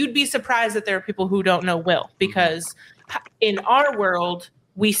you'd be surprised that there are people who don't know Will, because in our world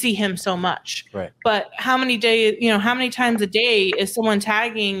we see him so much. Right. But how many times a day is someone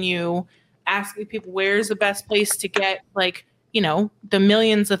tagging you, asking people where's the best place to get like, the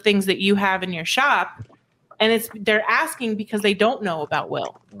millions of things that you have in your shop? And they're asking because they don't know about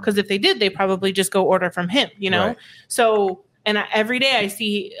Will. Because if they did, they probably just go order from him, Right. So, and every day I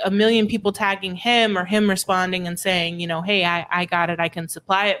see a million people tagging him or him responding and saying, hey, I got it. I can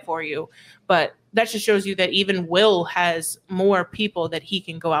supply it for you. But that just shows you that even Will has more people that he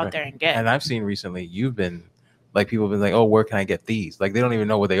can go out there and get. And I've seen recently, you've been like, people have been like, oh, where can I get these? Like, they don't even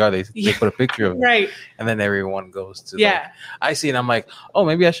know what they are. They put a picture of them. Right. And then everyone goes to, like, I see it. And I'm like, oh,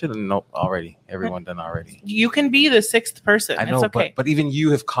 maybe I should have known already. Everyone done already. You can be the sixth person. I know, it's okay. but even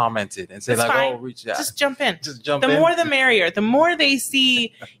you have commented and said, like, oh, reach out. Just jump in. The more the merrier. The more they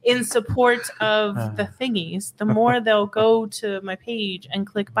see in support of the thingies, the more they'll go to my page and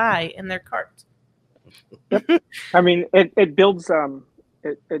click buy in their cart. Yep. I mean, it builds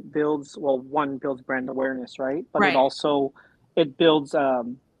it builds, well, one builds brand awareness, right? But it builds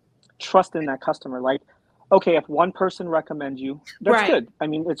trust in that customer. Like, okay, if one person recommends you, that's good. I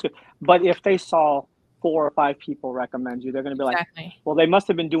mean, it's good. But if they saw 4 or 5 people recommend you, they're going to be like, well, they must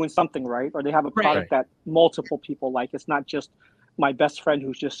have been doing something right, or they have a product that multiple people like. It's not just my best friend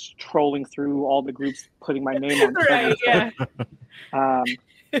who's just trolling through all the groups, putting my name on. Right, yeah.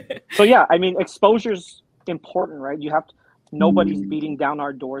 So yeah, I mean, exposure's important, right? You have to. Nobody's beating down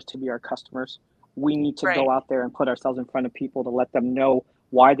our doors to be our customers. We need to go out there and put ourselves in front of people to let them know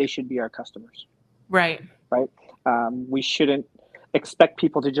why they should be our customers. Right. Right. We shouldn't expect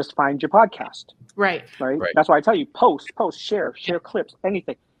people to just find your podcast. Right. That's why I tell you, post, share clips,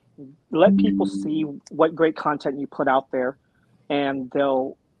 anything. Let people see what great content you put out there, and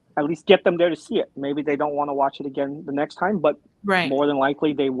they'll at least get them there to see it. Maybe they don't want to watch it again the next time, but Right. more than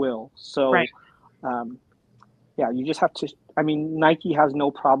likely they will. So, Right. Yeah, you just have to. I mean, Nike has no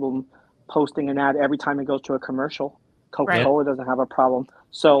problem posting an ad every time it goes to a commercial. Coca-Cola doesn't have a problem.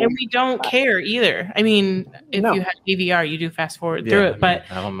 So, and we don't care either. I mean, if No. you have DVR, you do fast forward through it, but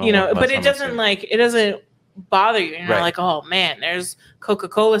I don't know you know, what but it I'm doesn't gonna it doesn't bother you. You're not Right. like, oh man, there's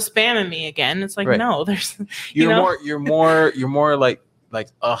Coca-Cola spamming me again. It's like, Right. no, there's You're more like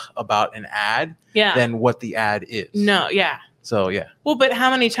about an ad yeah. than what the ad is. No, yeah. So yeah. Well, but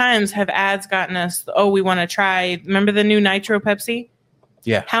how many times have ads gotten us? Oh, we want to try. Remember the new Nitro Pepsi?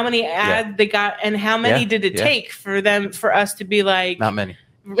 Yeah. How many ads they got, and how many did it take for us to be like? Not many.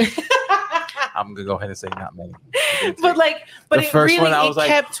 I'm gonna go ahead and say not many. But the it first really one I was like,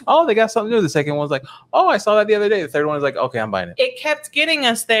 kept. oh, they got something new. The second one was like, oh, I saw that the other day. The third one was like, okay, I'm buying it. It kept getting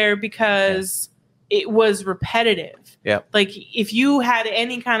us there because it was repetitive. Yeah. Like if you had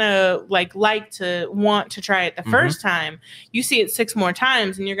any kind of like to want to try it the first time, you see it 6 more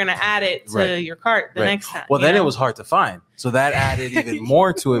times and you're going to add it to your cart the next time. Well, then it was hard to find. So that added even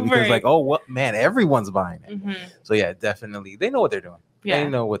more to it because like, oh, what man, everyone's buying it. So yeah, definitely. They know what they're doing. Yeah. They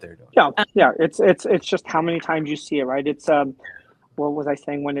know what they're doing. Yeah. It's just how many times you see it, right? It's what was I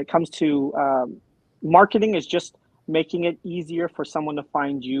saying? When it comes to marketing, is just making it easier for someone to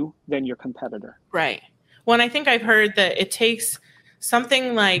find you than your competitor. Right. Well, and I think I've heard that it takes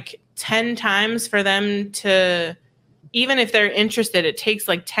something like 10 times for them to, even if they're interested, it takes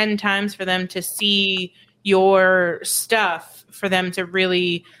like 10 times for them to see your stuff for them to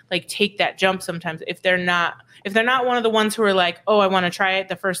really like take that jump sometimes. If they're not one of the ones who are like, oh, I want to try it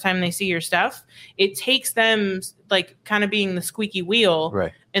the first time they see your stuff, it takes them like kind of being the squeaky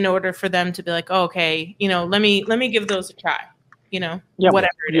wheel in order for them to be like, oh, okay, let me give those a try.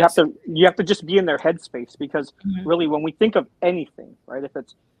 Whatever it is. You have to just be in their headspace because really when we think of anything, right, if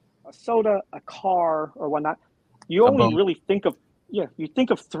it's a soda, a car or whatnot, you only really think of, you think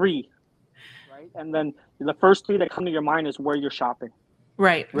of 3, right? And then the first 3 that come to your mind is where you're shopping.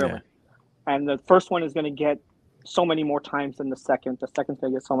 Right. Really. Yeah. And the first one is going to get so many more times than the second going to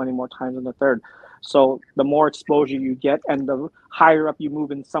get so many more times than the third. So the more exposure you get and the higher up you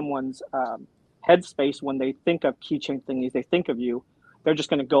move in someone's headspace when they think of keychain thingies, they think of you, they're just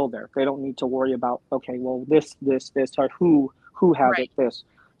going to go there. They don't need to worry about, okay, well, this, or who has it, this.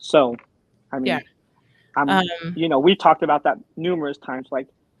 So, I mean, we talked about that numerous times, like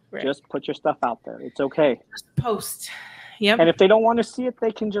just put your stuff out there. It's okay. Just post. Yep. And if they don't want to see it,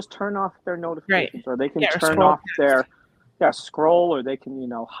 they can just turn off their notifications or they can turn off their, scroll, or they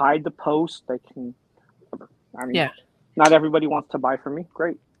can, hide the post. They can, I mean, not everybody wants to buy from me.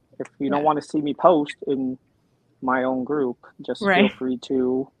 Great. If you don't want to see me post in my own group, just feel free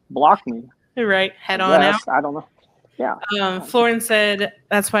to block me. Right. Head on out. I don't know. Yeah. Florence said,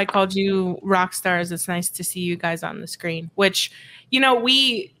 that's why I called you rock stars. It's nice to see you guys on the screen, which,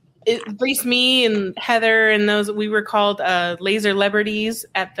 at least me and Heather and those, we were called laser celebrities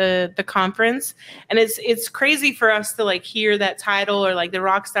at the conference, and it's crazy for us to like hear that title or like the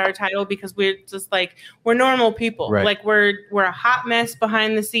rock star title because we're just like we're normal people, like we're a hot mess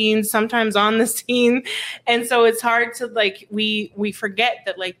behind the scenes, sometimes on the scene, and so it's hard to like we forget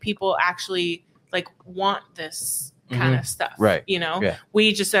that like people actually like want this kind of stuff, right?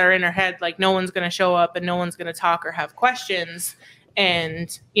 We just are in our head like no one's gonna show up and no one's gonna talk or have questions.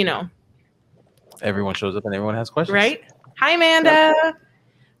 And everyone shows up and everyone has questions, right? Hi, Amanda.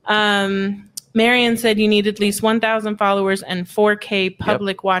 Marion said you need at least 1,000 followers and 4K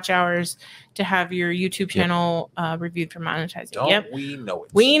public watch hours to have your YouTube channel reviewed for monetizing. Don't we know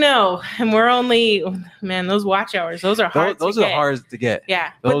it? We know, and we're only those watch hours. Those are hard. Those are hard to get.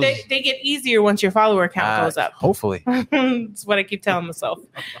 Yeah, but they get easier once your follower count goes up. Hopefully, that's what I keep telling myself.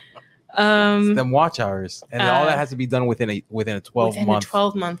 Them watch hours, and all that has to be done within a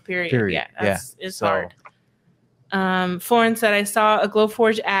 12-month period. Yeah, it's hard. Florence said, I saw a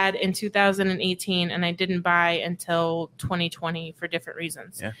Glowforge ad in 2018 and I didn't buy until 2020 for different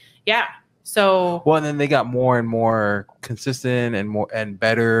reasons. Yeah. So and then they got more and more consistent and more and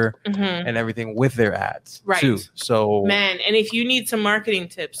better and everything with their ads too. So man, and if you need some marketing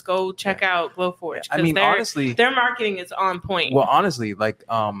tips, go check out Glowforge. I mean, honestly, their marketing is on point. Well, honestly, like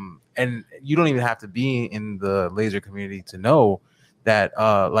and you don't even have to be in the laser community to know that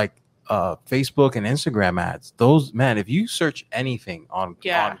Facebook and Instagram ads, those, man, if you search anything on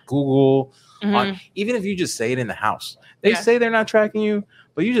Google, even if you just say it in the house, they say they're not tracking you,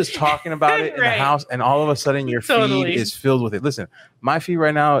 but you're just talking about it in the house, and all of a sudden your feed is filled with it. Listen, my feed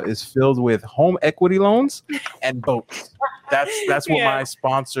right now is filled with home equity loans and boats. That's what my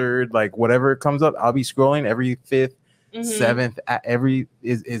sponsored, like whatever comes up, I'll be scrolling every 5th, 7th, every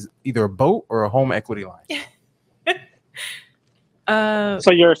is either a boat or a home equity line.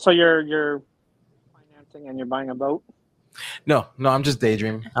 So you're financing and you're buying a boat? No, I'm just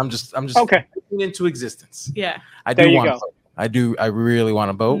daydreaming. I'm just Okay. putting into existence. Yeah. I There do you want. go. A boat. I really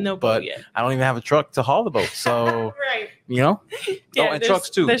want a boat. No boat but yet. I don't even have a truck to haul the boat. So Right. you know. Yeah, and trucks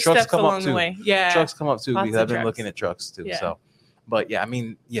too. There's Trucks steps come along up the too. way. Yeah. Trucks come up too Lots because of I've been trucks. looking at trucks too. Yeah. So, but yeah, I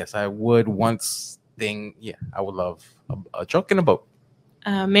mean, yes, I would once thing. Yeah, I would love a truck and a boat.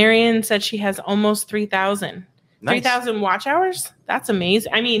 Marion said she has almost 3,000. Nice. 3,000 watch hours? That's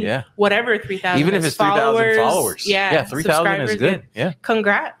amazing. I mean, Yeah. whatever 3,000 Even if is, it's 3,000 followers. Yeah. 3,000 is good. Yeah.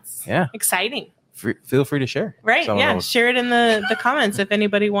 Congrats. Yeah. Exciting. Feel free to share. Right. some of Yeah. those. Share it in the comments if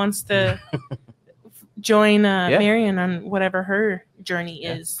anybody wants to join Marion on whatever her journey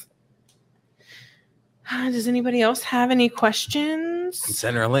is. Does anybody else have any questions?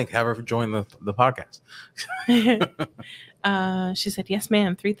 Send her a link. Have her join the podcast. She said, "Yes,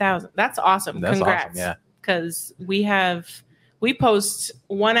 ma'am. 3,000. That's awesome. That's Congrats." awesome. Yeah. Because we post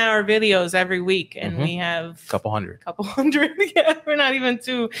 1 hour videos every week, and we have Couple hundred. Yeah, we're not even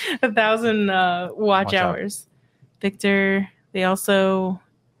to 1,000 watch hours. Victor, they also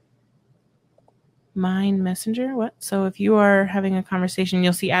Mind Messenger. What? So if you are having a conversation,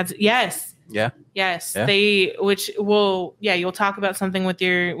 you'll see ads. Yes. Yeah. Yes. Yeah. You'll talk about something with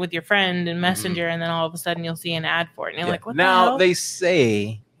your friend in Messenger, and then all of a sudden you'll see an ad for it, and you're like, "What the hell?" They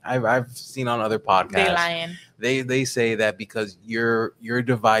say I've seen on other podcasts. They lying. They say that because your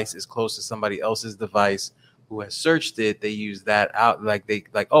device is close to somebody else's device who has searched it, they use that out.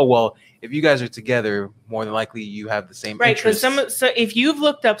 Oh well, if you guys are together, more than likely you have the same Right, because interests. so if you've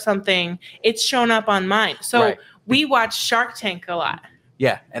looked up something, it's shown up on mine. So Right. we watch Shark Tank a lot,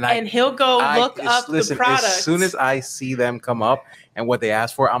 Yeah, and he'll go look up the products. As soon as I see them come up and what they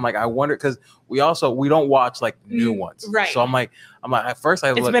ask for, I'm like, I wonder, because we don't watch like new ones, right? So I'm like, at first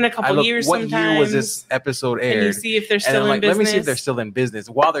it's been a couple years. What sometimes. year was this episode aired? And you see if they're still and in business. let me see if they're still in business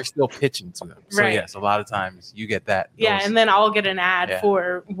while they're still pitching to them. So Right. yes, a lot of times you get that. Yeah, and then I'll get an ad Yeah.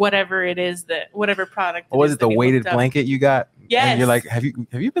 for whatever it is whatever product. What was it? The we weighted looked up. blanket you got? Yes. And you're like, have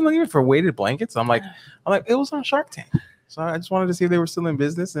you been looking for weighted blankets? I'm like, it was on Shark Tank. So I just wanted to see if they were still in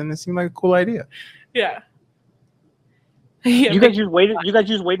business, and it seemed like a cool idea. Yeah. Yeah, You guys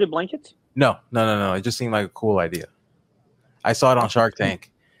use weighted blankets? No. It just seemed like a cool idea. I saw it on Shark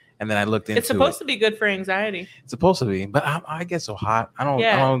Tank, and then I looked into it. It's supposed to be good for anxiety. It's supposed to be, but I get so hot. I don't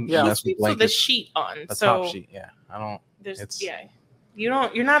Yeah. mess with So the blankets. sheet on. The so top sheet, yeah. I don't. there's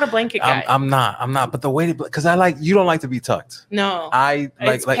you're not a blanket guy. I'm not. But the weighted, because you don't like to be tucked. No.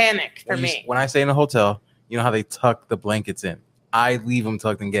 It's panic for me. When I stay in a hotel, you know how they tuck the blankets in. I leave them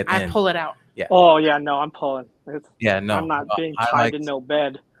tucked and get in. I pull it out. Yeah. Oh yeah, no, I'm pulling. Yeah, no. I'm not being I tied like- to no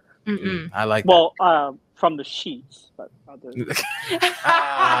bed. Mm-mm. I like. Well, from the sheets, but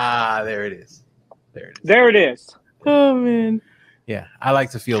there it is. there it is. Oh man. Yeah, I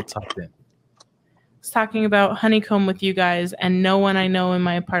like to feel tucked in. I was talking about honeycomb with you guys, and no one I know in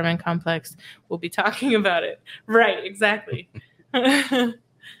my apartment complex will be talking about it. Right, exactly.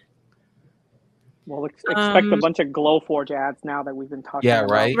 Well, expect a bunch of Glowforge ads now that we've been talking. Yeah,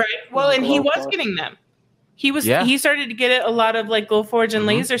 about. right. Right. Well, and he was Glowforge. getting them. He Yeah. started to get it a lot of like Glowforge and Mhm.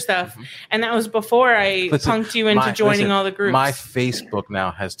 laser stuff, Mhm. and that was before I punked you into joining all the groups. My Facebook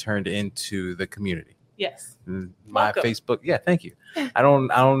now has turned into the community. yes. My Welcome. Facebook, yeah, thank you. I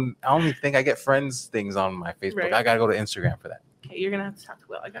only think I get friends things on my Facebook. Right. I gotta go to Instagram for that. Okay, you're gonna have to talk to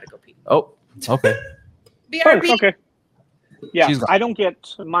Will. I gotta go pee. Oh, okay. BRB. Oh, okay. Yeah, She's gone. I don't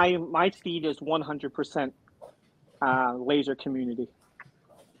get my feed is 100% laser community.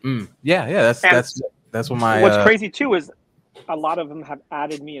 Yeah. That's what my. What's crazy too is a lot of them have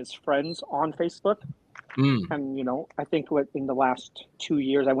added me as friends on Facebook. And I think in the last 2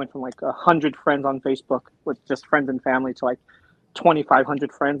 years, I went from like 100 friends on Facebook with just friends and family to like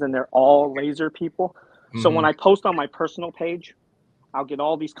 2,500 friends, and they're all laser people. So when I post on my personal page, I'll get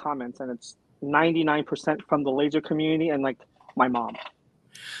all these comments, and it's 99% from the laser community and like my mom.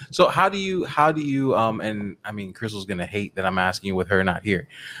 So how do you and I mean Crystal's gonna hate that I'm asking you with her not here.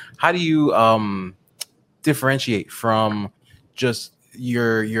 How do you differentiate from just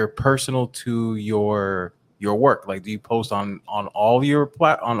your personal to your work? Like, do you post on all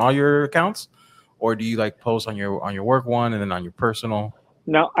your accounts, or do you like post on your work one and then on your personal?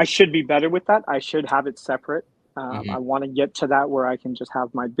 No, I should be better with that. I should have it separate. I want to get to that where I can just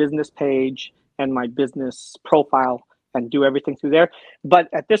have my business page and my business profile and do everything through there. But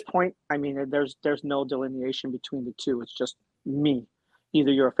at this point, I mean, there's no delineation between the two. It's just me. Either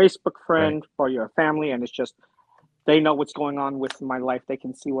you're a Facebook friend or you're a family, and it's just they know what's going on with my life. They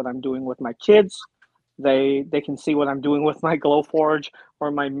can see what I'm doing with my kids. They can see what I'm doing with my Glowforge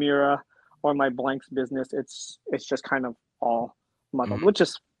or my Mira or my blanks business. It's just kind of all muddled, which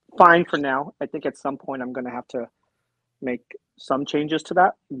is fine for now. I think at some point I'm going to have to make some changes to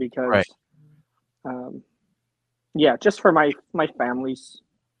that because, just for my family's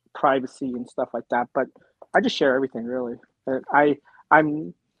privacy and stuff like that. But I just share everything really.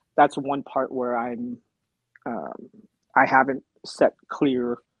 I'm that's one part where I haven't set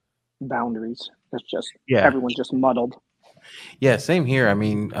clear boundaries. It's just everyone's just muddled. Yeah, same here. I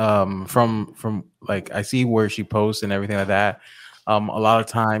mean, from like I see where she posts and everything like that. A lot of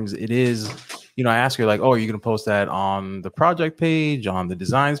times it is, I ask her like, "Oh, are you going to post that on the project page, on the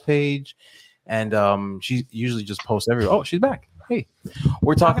designs page?" And she usually just posts everywhere. Oh, she's back. Hey,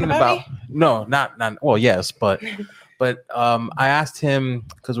 we're talking about no, not well, yes, but I asked him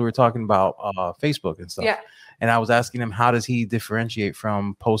because we were talking about Facebook and stuff. Yeah. And I was asking him, how does he differentiate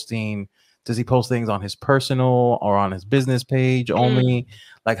from posting? Does he post things on his personal or on his business page only?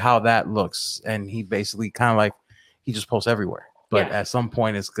 Like how that looks. And he basically kind of like, he just posts everywhere. But at some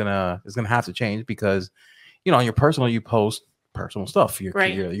point it's gonna have to change because, on your personal, you post personal stuff,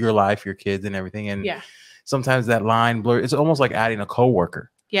 your life, your kids and everything. And sometimes that line blur. It's almost like adding a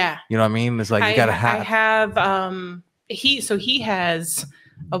coworker. Yeah. You know what I mean? It's like you gotta have. I have he has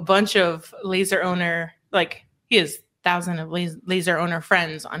a bunch of laser owner, like he has thousands of laser owner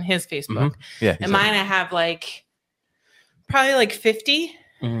friends on his Facebook. Mm-hmm. Yeah. And mine I have like probably like 50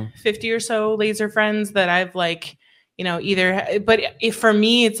 or so laser friends that I've like, either, but if for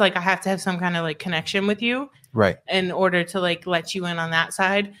me it's like I have to have some kind of like connection with you. Right. In order to like let you in on that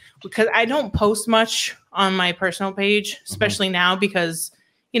side, because I don't post much on my personal page, especially now because,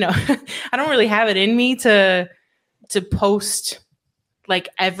 I don't really have it in me to post like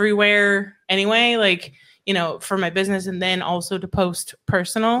everywhere anyway, like, for my business and then also to post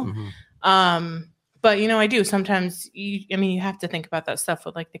personal. But I do sometimes. You have to think about that stuff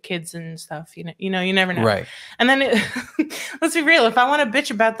with like the kids and stuff. You never know. Right. And then let's be real. If I want to bitch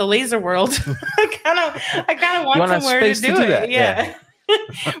about the laser world, I kind of want somewhere to do it. Yeah.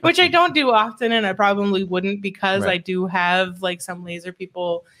 Which I don't do often, and I probably wouldn't because I do have like some laser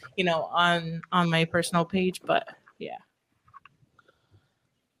people, on my personal page. But yeah.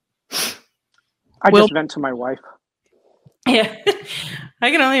 I just vent to my wife. Yeah. I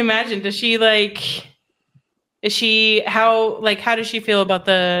can only imagine. Does she how does she feel about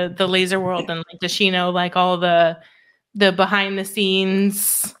the laser world, and like does she know like all the behind the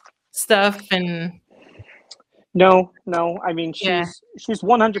scenes stuff? And No. I mean, she's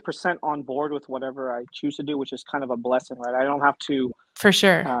 100% on board with whatever I choose to do, which is kind of a blessing, right? I don't have to. For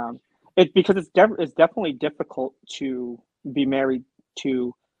sure. Because it's definitely difficult to be married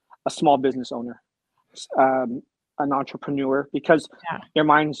to a small business owner, an entrepreneur, because your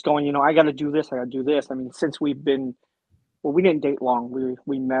mind's going, I got to do this. I got to do this. I mean, since we didn't date long.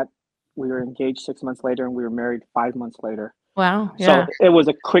 We met, we were engaged 6 months later, and we were married 5 months later. Wow. Yeah. So it was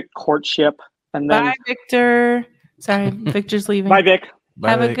a quick courtship. And then, bye, Victor. Sorry, Victor's leaving. Bye, Vic.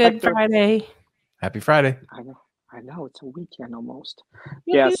 Have a good Friday. Happy Friday. I know. It's a weekend almost.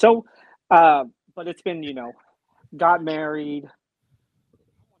 Yeah. So, but it's been, got married.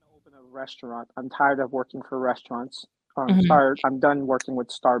 I want to open a restaurant. I'm tired of working for restaurants. I'm done working with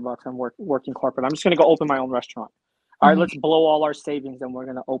Starbucks. I'm working corporate. I'm just going to go open my own restaurant. All right, let's blow all our savings and we're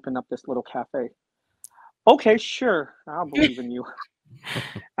going to open up this little cafe. Okay, sure. I'll believe in you.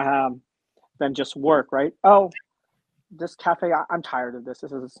 Then just work, right? Oh, this cafe, I'm tired of this.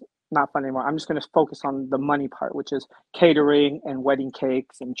 This is not fun anymore. I'm just going to focus on the money part, which is catering and wedding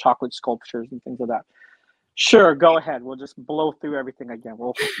cakes and chocolate sculptures and things like that. Sure, go ahead. We'll just blow through everything again.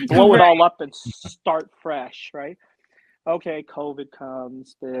 We'll blow it all up and start fresh, right? Okay, COVID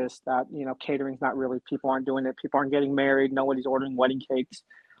comes, this, that, catering's not really, people aren't doing it. People aren't getting married. Nobody's ordering wedding cakes.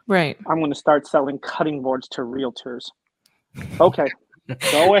 Right. I'm going to start selling cutting boards to realtors. Okay,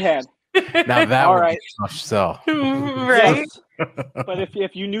 go ahead. Now that all would right. be a tough sell. Right. Yes. But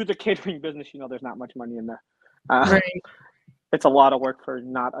if you knew the catering business, there's not much money in there. Right. It's a lot of work for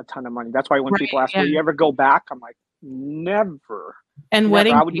not a ton of money. That's why when people ask me, "You ever go back?" I'm like, never. And never.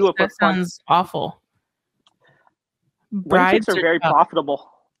 wedding I would do it for fun. Sounds awful. Brides are very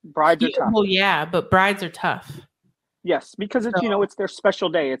profitable. Brides are tough. Well, yeah, but brides are tough. Yes, because it's it's their special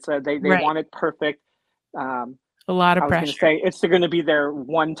day. It's they want it perfect. A lot of I was pressure. going to say it's going to be their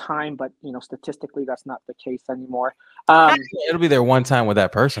one time, but statistically that's not the case anymore. It'll be there one time with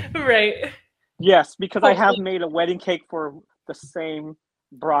that person. Right. Yes, because I have made a wedding cake for the same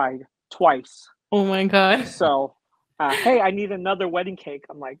bride twice. Oh my God. So, hey, I need another wedding cake.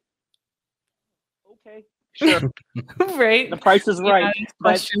 I'm like, okay, sure. Right. The price is right.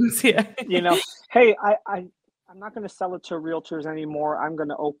 Questions, hey, I'm not going to sell it to realtors anymore. I'm going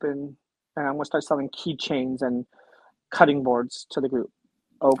to open and I'm going to start selling keychains and cutting boards to the group.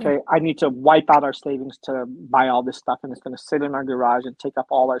 Okay, I need to wipe out our savings to buy all this stuff, and it's going to sit in our garage and take up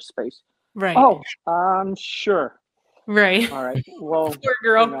all our space. Right. Oh, sure. Right. All right. Well, poor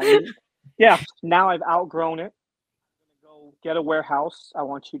girl. Yeah. Now I've outgrown it. I'm going to go get a warehouse. I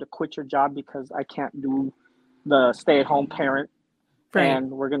want you to quit your job because I can't do the stay-at-home parent. Right.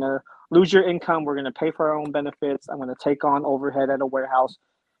 And we're going to lose your income. We're going to pay for our own benefits. I'm going to take on overhead at a warehouse.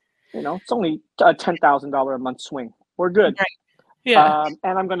 It's only a $10,000 a month swing. We're good. Right. Yeah.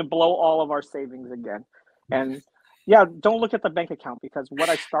 And I'm going to blow all of our savings again. And yeah, don't look at the bank account, because what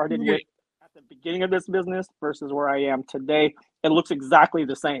I started with at the beginning of this business versus where I am today, it looks exactly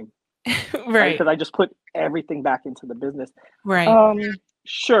the same. Right. Because I just put everything back into the business. Right.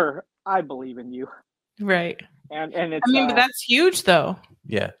 Sure, I believe in you. Right. And it's, but that's huge, though.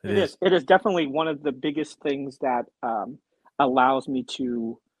 Yeah, it is. It is definitely one of the biggest things that allows me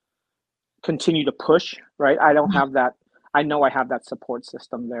to continue to push. Right. I don't have that. I know I have that support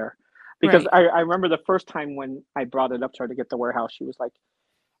system there, because I remember the first time when I brought it up to her to get the warehouse, she was like,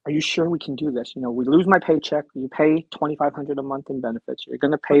 "Are you sure we can do this? We lose my paycheck. You pay $2,500 a month in benefits. You're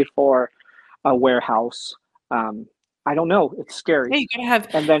going to pay for a warehouse. I don't know. It's scary." Yeah, you gotta have.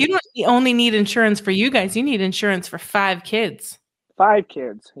 And then you don't only need insurance for you guys. You need insurance for 5 kids. 5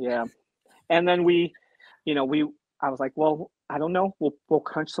 kids, yeah. And then I was like, well, I don't know. We'll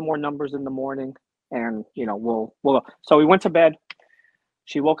crunch some more numbers in the morning, and we'll. So we went to bed.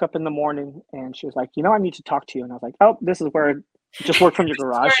 She woke up in the morning and she was like, I need to talk to you. And I was like, oh, this is where just work from your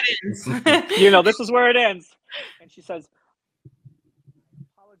garage. This is where it ends. And she says,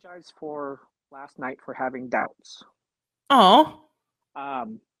 apologize for last night for having doubts. Oh. I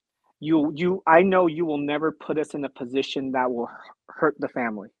know you will never put us in a position that will hurt the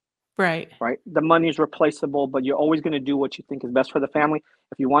family. Right. The money is replaceable, but you're always going to do what you think is best for the family.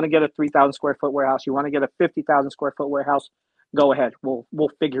 If you want to get a 3,000 square foot warehouse, you want to get a 50,000 square foot warehouse, go ahead. We'll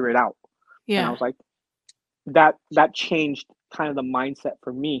figure it out. Yeah. And I was like, that changed kind of the mindset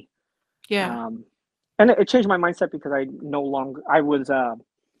for me. Yeah. And it changed my mindset because I was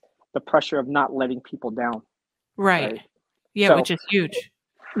the pressure of not letting people down. Right. Yeah, so, which is huge.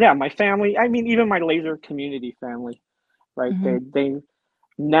 Yeah, my family. I mean, even my laser community family, right? Mm-hmm. They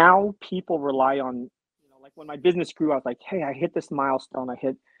now people rely on, like when my business grew, I was like, hey, I hit this milestone. I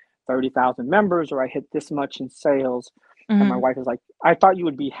hit 30,000 members, or I hit this much in sales. Mm-hmm. And my wife was like, I thought you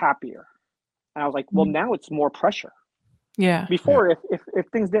would be happier. And I was like, well, now it's more pressure. Yeah. Before, if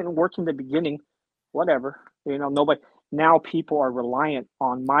things didn't work in the beginning, whatever, nobody. Now people are reliant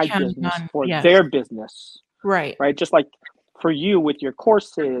on my business for their business. Right. Right. Just like for you with your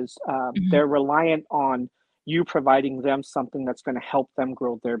courses, they're reliant on you providing them something that's going to help them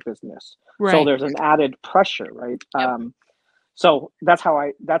grow their business. Right. So there's an added pressure, right? Yep. So that's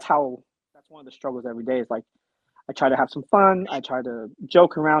one of the struggles every day is like, I try to have some fun. I try to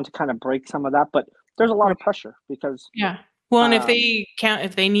joke around to kind of break some of that, but there's a lot of pressure because. Yeah. Well, and if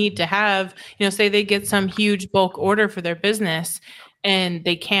they need to have, say they get some huge bulk order for their business and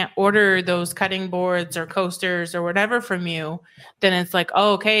they can't order those cutting boards or coasters or whatever from you, then it's like,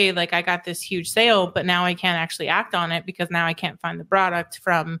 oh, okay, like I got this huge sale, but now I can't actually act on it because now I can't find the product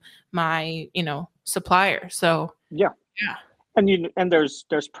from my, supplier. So yeah. And there's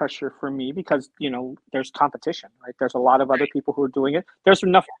pressure for me because, there's competition, right? There's a lot of other people who are doing it.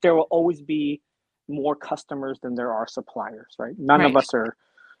 There will always be more customers than there are suppliers, right? None of us are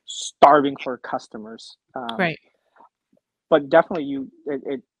starving for customers. Right. But definitely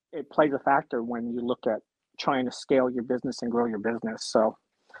it plays a factor when you look at trying to scale your business and grow your business. So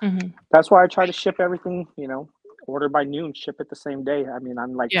that's why I try to ship everything, order by noon, ship it the same day. I mean,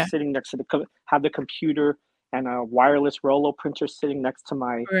 I'm like sitting next to have the computer and a wireless Rolo printer sitting next to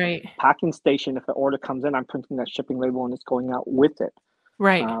my packing station. If the order comes in, I'm printing that shipping label and it's going out with it.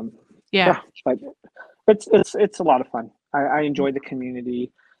 Right. But it's a lot of fun. I enjoy the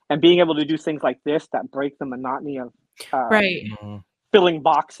community and being able to do things like this that break the monotony of filling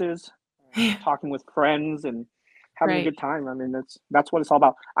boxes, talking with friends and having a good time. I mean, that's what it's all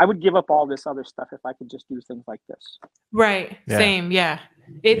about. I would give up all this other stuff if I could just do things like this. Right. Yeah. Same. Yeah.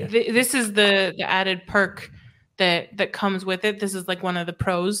 This is the added perk that comes with it. This is like one of the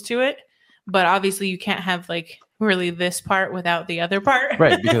pros to it, but obviously you can't have like really this part without the other part.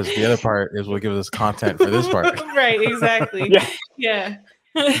 Right. Because the other part is what gives us content for this part. Right. Exactly. Yeah.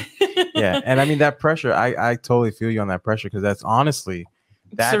 Yeah. And I mean, that pressure, I totally feel you on that pressure because that's honestly,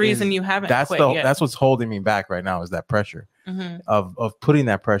 that's the reason you haven't quit yet. That's what's holding me back right now is that pressure of putting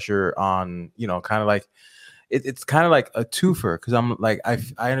that pressure on, kind of like, it's kind of like a twofer because I'm like,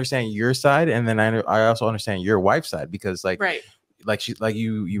 I understand your side and then I also understand your wife's side because like like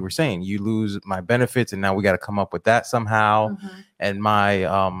you were saying, you lose my benefits, and now we got to come up with that somehow. And my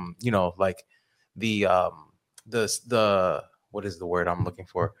like the what is the word I'm looking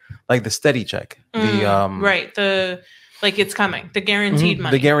for? Like the steady check. Right. The like it's coming. The guaranteed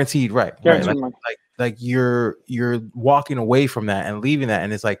money. The guaranteed, right. Guaranteed Right. money. Like you're walking away from that and leaving that,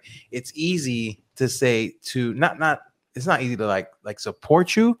 and it's like it's easy to say to not it's not easy to like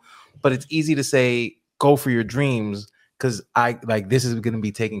support you, but it's easy to say go for your dreams because I like this is going to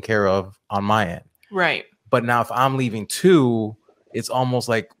be taken care of on my end. Right. But now if I'm leaving too, it's almost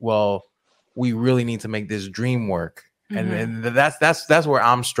like, well, we really need to make this dream work. And that's where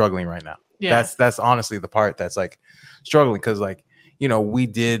I'm struggling right now. Yeah. That's honestly the part that's like struggling because like, you know, we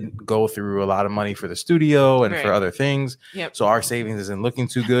did go through a lot of money for the studio and for other things. Yep. So our savings isn't looking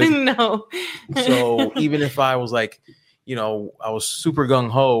too good. No. So even if I was like, you know, I was super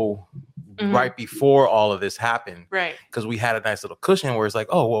gung-ho right before all of this happened. Right. Because we had a nice little cushion where it's like,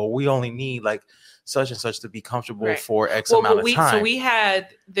 oh, well, we only need like such and such to be comfortable for X amount of time. So we had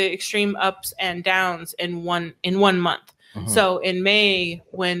the extreme ups and downs in one month. So in May,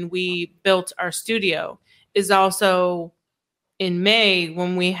 when we built our studio, is also in May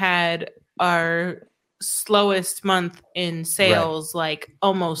when we had our slowest month in sales, like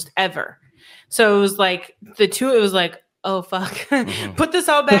almost ever. So it was like it was like, oh fuck, put this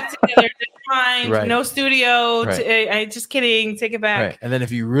all back together. Fine, no studio. I just kidding. Take it back. Right. And then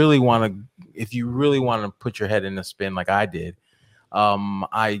if you really want to put your head in a spin like I did,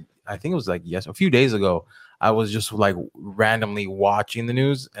 I think it was like a few days ago, I was just like randomly watching the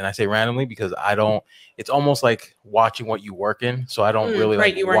news, and I say randomly because it's almost like watching what you work in. So I don't really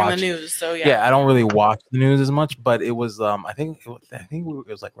like you work on the news. So I don't really watch the news as much, but it was, I think it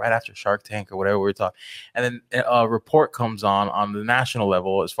was like right after Shark Tank or whatever we were talking. And then a report comes on the national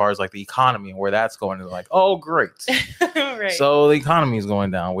level as far as like the economy and where that's going. And like, oh, great. Right. So the economy is going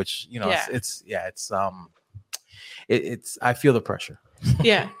down, which, you know, it's I feel the pressure.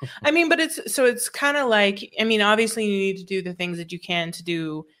 Yeah. I mean, but it's kind of like, I mean, obviously you need to do the things that you can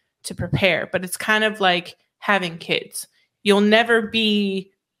to prepare, but it's kind of like having kids. You'll never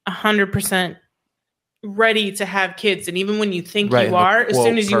be 100% ready to have kids. And even when you think you are, as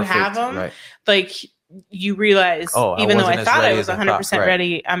soon as you have them, like you realize, even though I thought I was 100%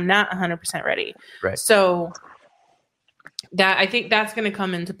 ready, I'm not 100% ready. Right. So that I think that's going to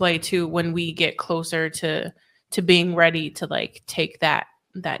come into play too, when we get closer to being ready to like take that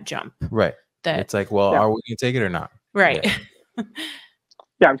jump. Right. It's like, well, are we going to take it or not? Right.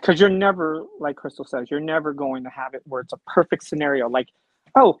 Yeah, because you're never, like Crystal says, you're never going to have it where it's a perfect scenario. Like,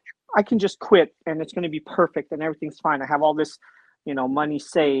 oh, I can just quit and it's going to be perfect and everything's fine. I have all this, you know, money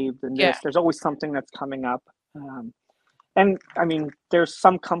saved and this. There's always something that's coming up. And I mean, there's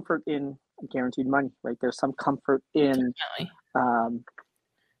some comfort in guaranteed money, right? There's some comfort in,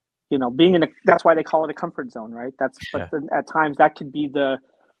 you know, being that's why they call it a comfort zone, right? At times that could be the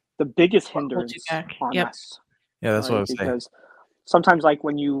biggest hindrance on us. Yeah, that's what I was saying. Because sometimes, like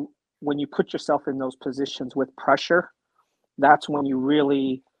when you put yourself in those positions with pressure, that's when you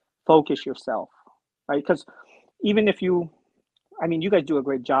really focus yourself, right? Because even if you guys do a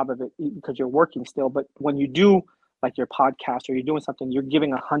great job of it because you're working still, but when you do like your podcast or you're doing something, you're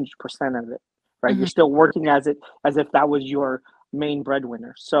giving 100% of it, right? You're still working as if that was your main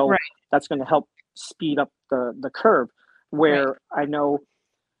breadwinner. So that's going to help speed up the curve where I know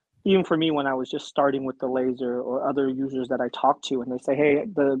even for me, when I was just starting with the laser or other users that I talk to and they say, hey,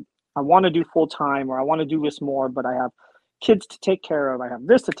 I want to do full time or I want to do this more, but I have kids to take care of. I have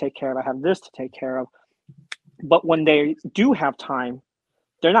this to take care of. I have this to take care of. But when they do have time,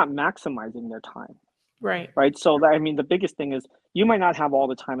 they're not maximizing their time. Right. So the biggest thing is you might not have all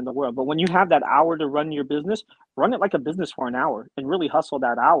the time in the world, but when you have that hour to run your business, run it like a business for an hour and really hustle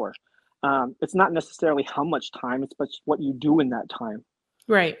that hour. It's not necessarily how much time, it's what you do in that time.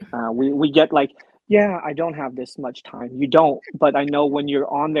 Right. We get like, yeah, I don't have this much time. You don't, but I know when you're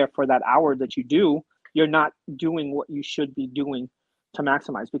on there for that hour that you do, you're not doing what you should be doing to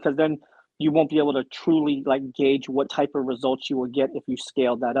maximize, because then you won't be able to truly like gauge what type of results you will get if you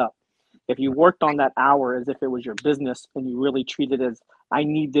scaled that up. If you worked on that hour as if it was your business and you really treat it as, I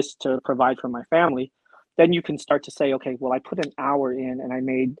need this to provide for my family, then you can start to say, okay, well, I put an hour in and I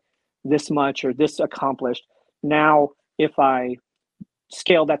made this much or this accomplished. Now, if I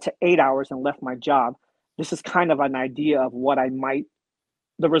scale that to 8 hours and left my job, this is kind of an idea of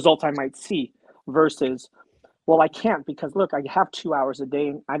the results I might see versus, well, I can't because look, I have 2 hours a day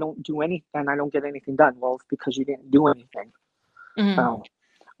and I don't do anything and I don't get anything done. Well, it's because you didn't do anything.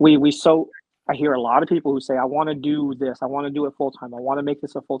 I hear a lot of people who say, I want to do this. I want to do it full time. I want to make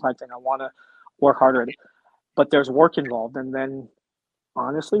this a full time thing. I want to work harder at it. but there's work involved. And then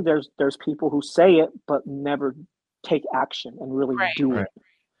honestly, there's people who say it but never take action and really do it.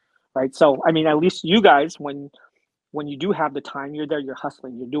 Right. So I mean, at least you guys, when you do have the time, you're there, you're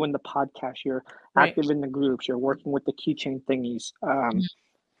hustling, you're doing the podcast, you're active in the groups, you're working with the keychain thingies.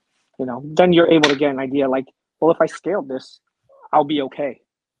 You know, then you're able to get an idea like, well, if I scale this, I'll be okay.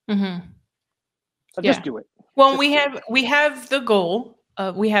 So just do it. Well, we have the goal.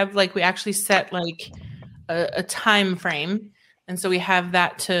 We actually set like a time frame, and so we have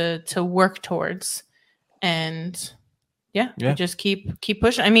that to work towards, and we just keep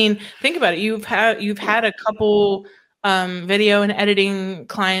pushing. I mean, think about it. You've had a couple video and editing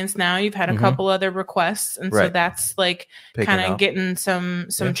clients now. You've had a couple other requests, and so that's like kind of getting some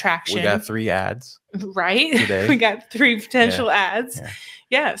traction. We got 3 ads, right? Today. We got 3 potential ads.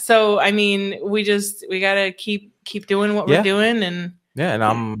 Yeah. So I mean, we gotta keep doing what we're doing, and and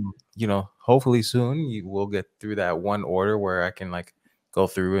I'm hopefully soon we'll get through that one order where I can like go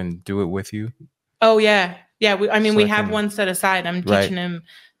through and do it with you. Oh yeah. We have one set aside. I'm teaching him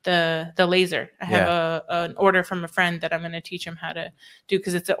the laser. I have an order from a friend that I'm going to teach him how to do,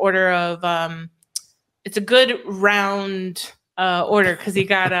 because it's an order of it's a good round order, because he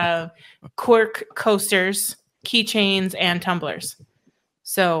got cork coasters, keychains, and tumblers.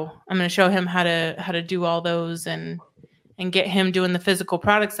 So I'm going to show him how to do all those and get him doing the physical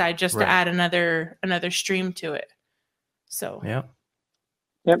product side, just to add another stream to it. So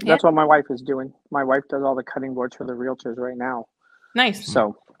Yep, that's what my wife is doing. My wife does all the cutting boards for the realtors right now. Nice.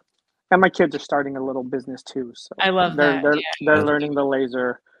 So, and my kids are starting a little business too. So I love that. They're learning the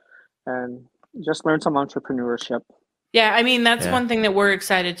laser and just learn some entrepreneurship. Yeah, I mean, that's one thing that we're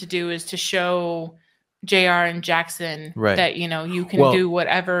excited to do, is to show JR and Jackson that, you can do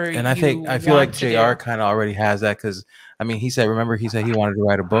whatever. And I feel like JR kind of already has that, because I mean, he said he wanted to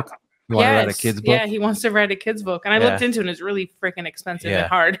write a book. You want to write a kid's book? Yeah, he wants to write a kid's book. And I looked into it, and it's really freaking expensive and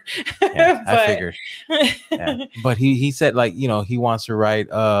hard. But, I figured. But he said, like, he wants to write,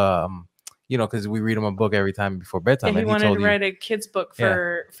 because we read him a book every time before bedtime. Yeah, he wanted to write a kid's book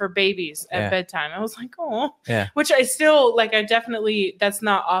for babies at bedtime. I was like, oh. Yeah. Which I still, I definitely, that's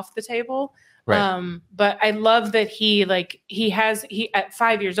not off the table. Right. But I love that he at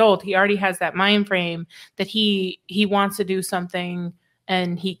 5 years old, he already has that mind frame that he wants to do something,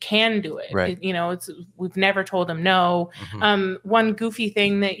 and he can do it. Right. We've never told him no. One goofy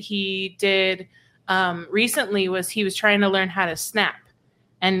thing that he did recently was he was trying to learn how to snap,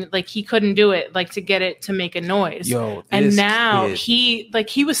 and he couldn't do it, to get it to make a noise. And now he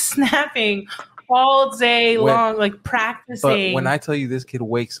was snapping all day long, practicing. But when I tell you this kid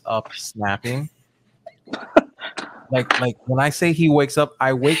wakes up snapping, like when I say he wakes up,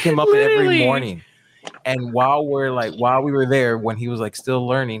 I wake him up every morning. And while we were there, when he was still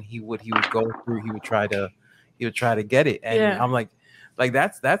learning, he would go through, he would try to get it. And I'm like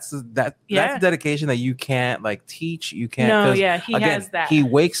that's dedication that you can't teach. You can't. No, he has that. He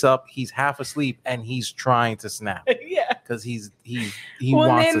wakes up, he's half asleep, and he's trying to snap. Because he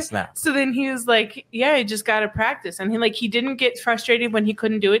wants to snap. So then he was like, I just got to practice. And he didn't get frustrated when he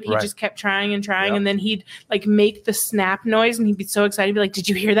couldn't do it. He just kept trying and trying. Yep. And then he'd make the snap noise, and he'd be so excited. He'd be like, did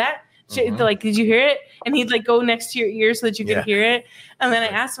you hear that? Did you hear it? And he'd go next to your ear so that you could hear it. And then I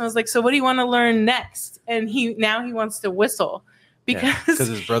asked him, I was like, so what do you want to learn next? And he wants to whistle. Because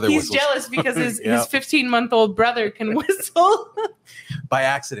his brother he's whistles. Jealous because his 15-month-old brother can whistle by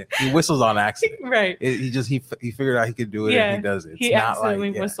accident. He whistles on accident. Right. He figured out he could do it, and he does it. He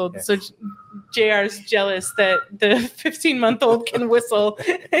accidentally whistled. Yeah. So JR's jealous that the 15-month-old can whistle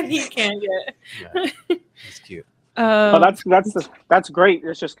and he can't yet. It's cute. That's great.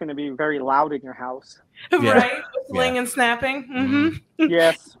 It's just going to be very loud in your house, right? Whistling and snapping. Mm-hmm.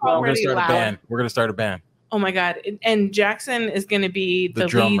 Yes. Well, we're going to start a band. Oh my God! And Jackson is going to be the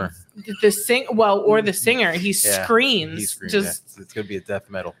drummer, or the singer. He screams. It's going to be a death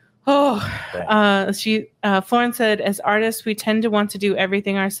metal. Oh, Florence said, as artists, we tend to want to do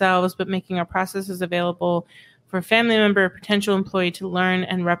everything ourselves, but making our processes available for a family member or potential employee to learn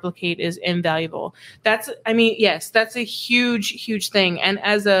and replicate is invaluable. That's a huge, huge thing. And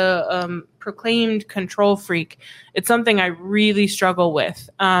as a proclaimed control freak, it's something I really struggle with.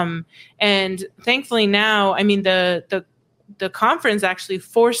 And thankfully now, the conference actually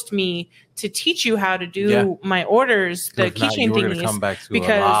forced me to teach you how to do my orders, the keychain thingies,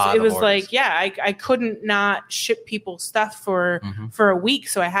 because it was I couldn't not ship people stuff for a week.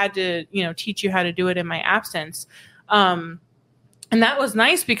 So I had to, teach you how to do it in my absence. And that was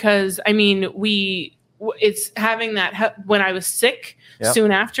nice because it's having that when I was sick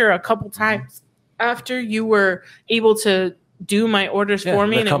soon after, a couple times after, you were able to do my orders for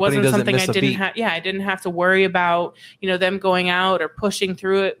me, and it wasn't something I didn't have. Yeah, I didn't have to worry about, them going out or pushing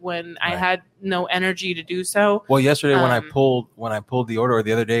through it when I had no energy to do so. Well, yesterday when I pulled the order, or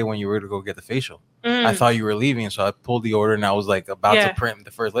the other day when you were to go get the facial, I thought you were leaving, so I pulled the order and I was like about to print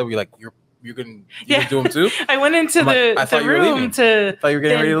the first label. You're like, you can do them too. I went into the room to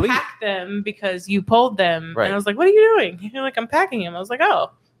pack them because you pulled them, and I was like, "What are you doing?" You're like, "I'm packing them." I was like, "Oh,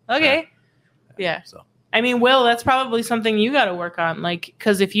 okay, yeah." So. I mean, Will, that's probably something you got to work on. Like,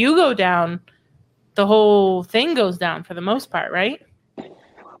 because if you go down, the whole thing goes down for the most part, right?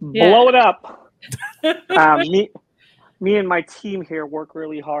 Blow it up. Me and my team here work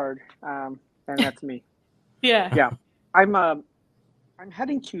really hard, and that's me. Yeah. I'm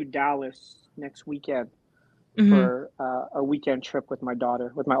heading to Dallas next weekend for a weekend trip with my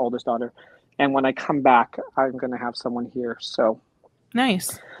oldest daughter, and when I come back, I'm going to have someone here. So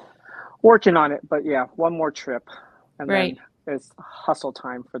nice. Working on it, but one more trip, and then it's hustle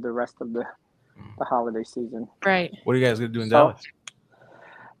time for the rest of the holiday season. Right. What are you guys gonna do in Dallas?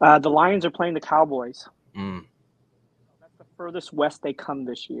 The Lions are playing the Cowboys. That's the furthest west they come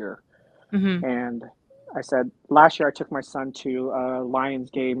this year. And I said last year I took my son to a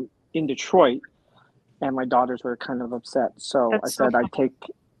Lions game in Detroit, and my daughters were kind of upset. So I said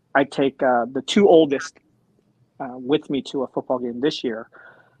I take the two oldest with me to a football game this year.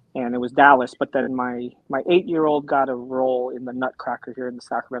 And it was Dallas, but then my 8-year-old got a role in the Nutcracker here in the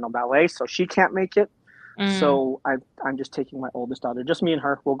Sacramento Ballet, so she can't make it. So I'm just taking my oldest daughter, just me and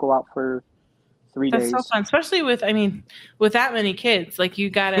her. We'll go out for 3 days. That's so fun, especially with that many kids. Like you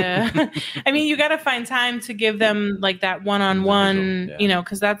gotta, you gotta find time to give them like that one-on-one,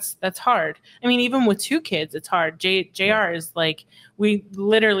 because that's hard. I mean, even with 2 kids, it's hard. JR is like, we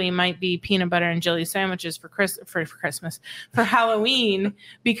literally might be peanut butter and jelly sandwiches for Christmas, for Halloween,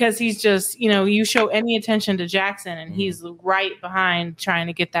 because he's just, you show any attention to Jackson and he's right behind trying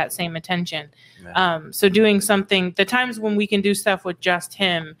to get that same attention. So doing something, the times when we can do stuff with just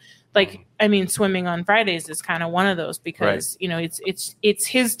him, like, swimming on Fridays is kind of one of those because, it's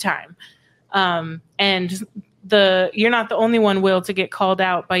his time. And you're not the only one, Will, to get called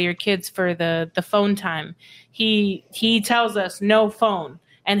out by your kids for the phone time. He tells us no phone,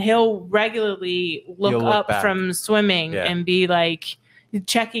 and he'll regularly look up back from swimming and be like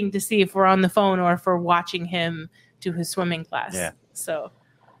checking to see if we're on the phone or if we're watching him do his swimming class. Yeah. So.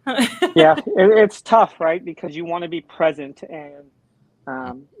 It's tough, right? Because you want to be present, and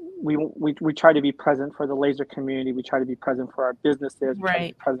we try to be present for the laser community. We try to be present for our businesses. We try to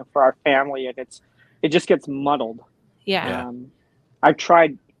be present for our family, and it just gets muddled. Yeah. I've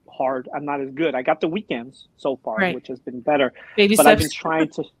tried hard. I'm not as good. I got the weekends so far, which has been better. But I've been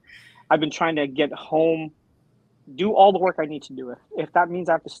trying to get home, do all the work I need to do. If that means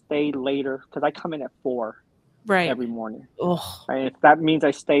I have to stay later, because I come in at 4 every morning. If that means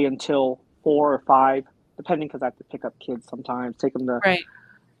I stay until 4 or 5, depending, because I have to pick up kids sometimes, take them to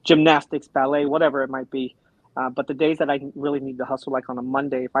gymnastics, ballet, whatever it might be. But the days that I really need to hustle, like on a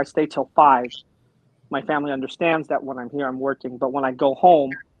Monday, if I stay till 5, my family understands that when I'm here, I'm working. But when I go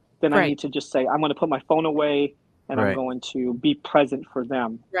home, then I need to just say, I'm going to put my phone away and I'm going to be present for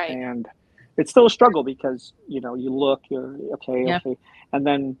them. And it's still a struggle because, you look, you're okay. And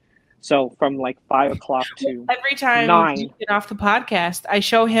then, so from like 5 o'clock to every time 9, you get off the podcast, I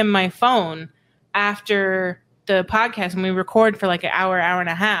show him my phone after the podcast, and we record for like an hour and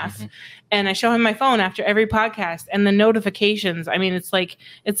a half. And I show him my phone after every podcast, and the notifications. It's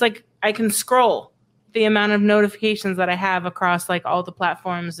like I can scroll the amount of notifications that I have across like all the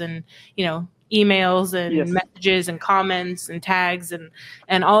platforms, and emails and messages and comments and tags and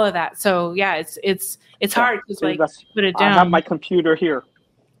all of that. So it's hard to like put it down. I have my computer here.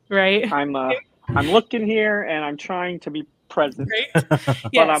 Right. I'm looking here and I'm trying to be present.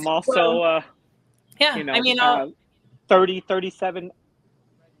 But I'm also 37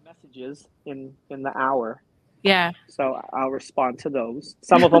 messages in the hour. Yeah. So I'll respond to those.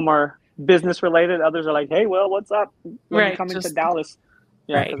 Some of them are business related. Others are like, "Hey, Will, what's up? When are you coming to Dallas?"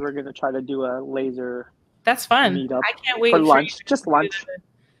 Yeah, because we're going to try to do a laser. That's fun. Meetup I can't wait for lunch. Just lunch.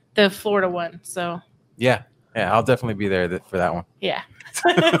 The Florida one. So. Yeah, I'll definitely be there for that one. Yeah,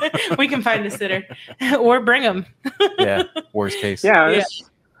 we can find a sitter or bring them. Worst case. Yeah.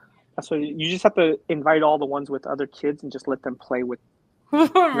 That's what you just have to invite all the ones with other kids and just let them play with.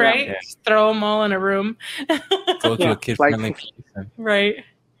 Right. Yeah. Just throw them all in a room. Go to a kid-friendly place. Right.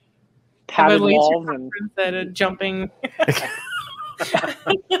 Padded walls and jumping.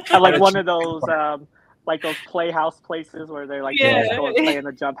 I like one of those like those playhouse places where they like go and play in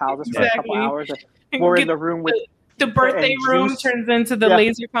the jump houses for a couple hours. We're in the room with the birthday room turns into the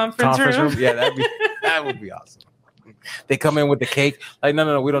laser conference room. Yeah, that would be awesome. They come in with the cake. Like,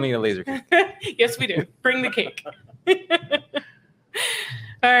 no, we don't need a laser cake. Yes, we do. Bring the cake.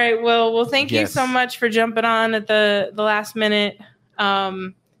 All right. Well, thank you so much for jumping on at the last minute.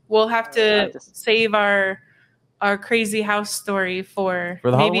 We'll have to save our crazy house story for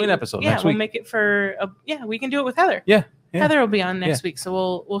the Halloween episode. Yeah, next we'll week. make it for we can do it with Heather. Yeah. Heather will be on next week,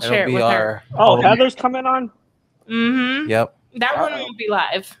 so we'll share it with her. Oh, Heather's coming on. Mm-hmm. Yep. That one won't be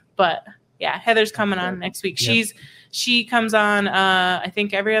live, but yeah, Heather's coming on next week. Yep. She comes on I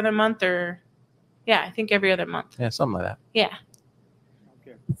think every other month I think every other month. Yeah, something like that. Yeah.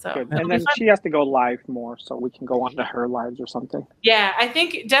 Okay. So Good. And then she has to go live more so we can go on to her lives or something. Yeah, I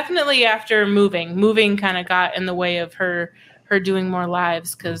think definitely after moving kind of got in the way of her doing more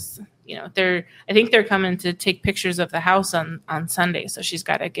lives because I think they're coming to take pictures of the house on Sunday, so she's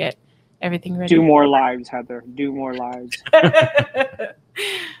got to get everything ready. Do more lives, Heather. Do more lives.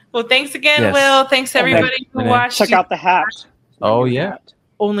 Well, thanks again, Will. Thanks everybody who watched. Check out the hat. Oh yeah,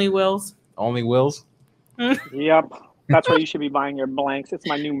 Only Wills. Only Wills. Yep, that's where you should be buying your blanks. It's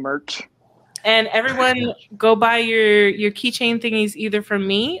my new merch. And everyone, go buy your keychain thingies either from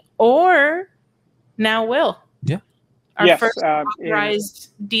me or now Will. Yeah. Our first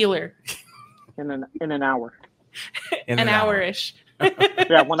authorized dealer. In an hour. An hour-ish.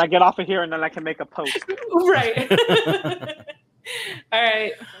 Yeah, when I get off of here and then I can make a post. Right. All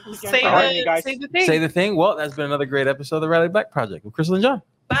right. Say the thing. Say the thing. Well, that's been another great episode of the Riley Black Project with Crystal and John.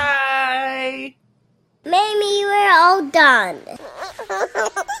 Bye. Maybe we're all done.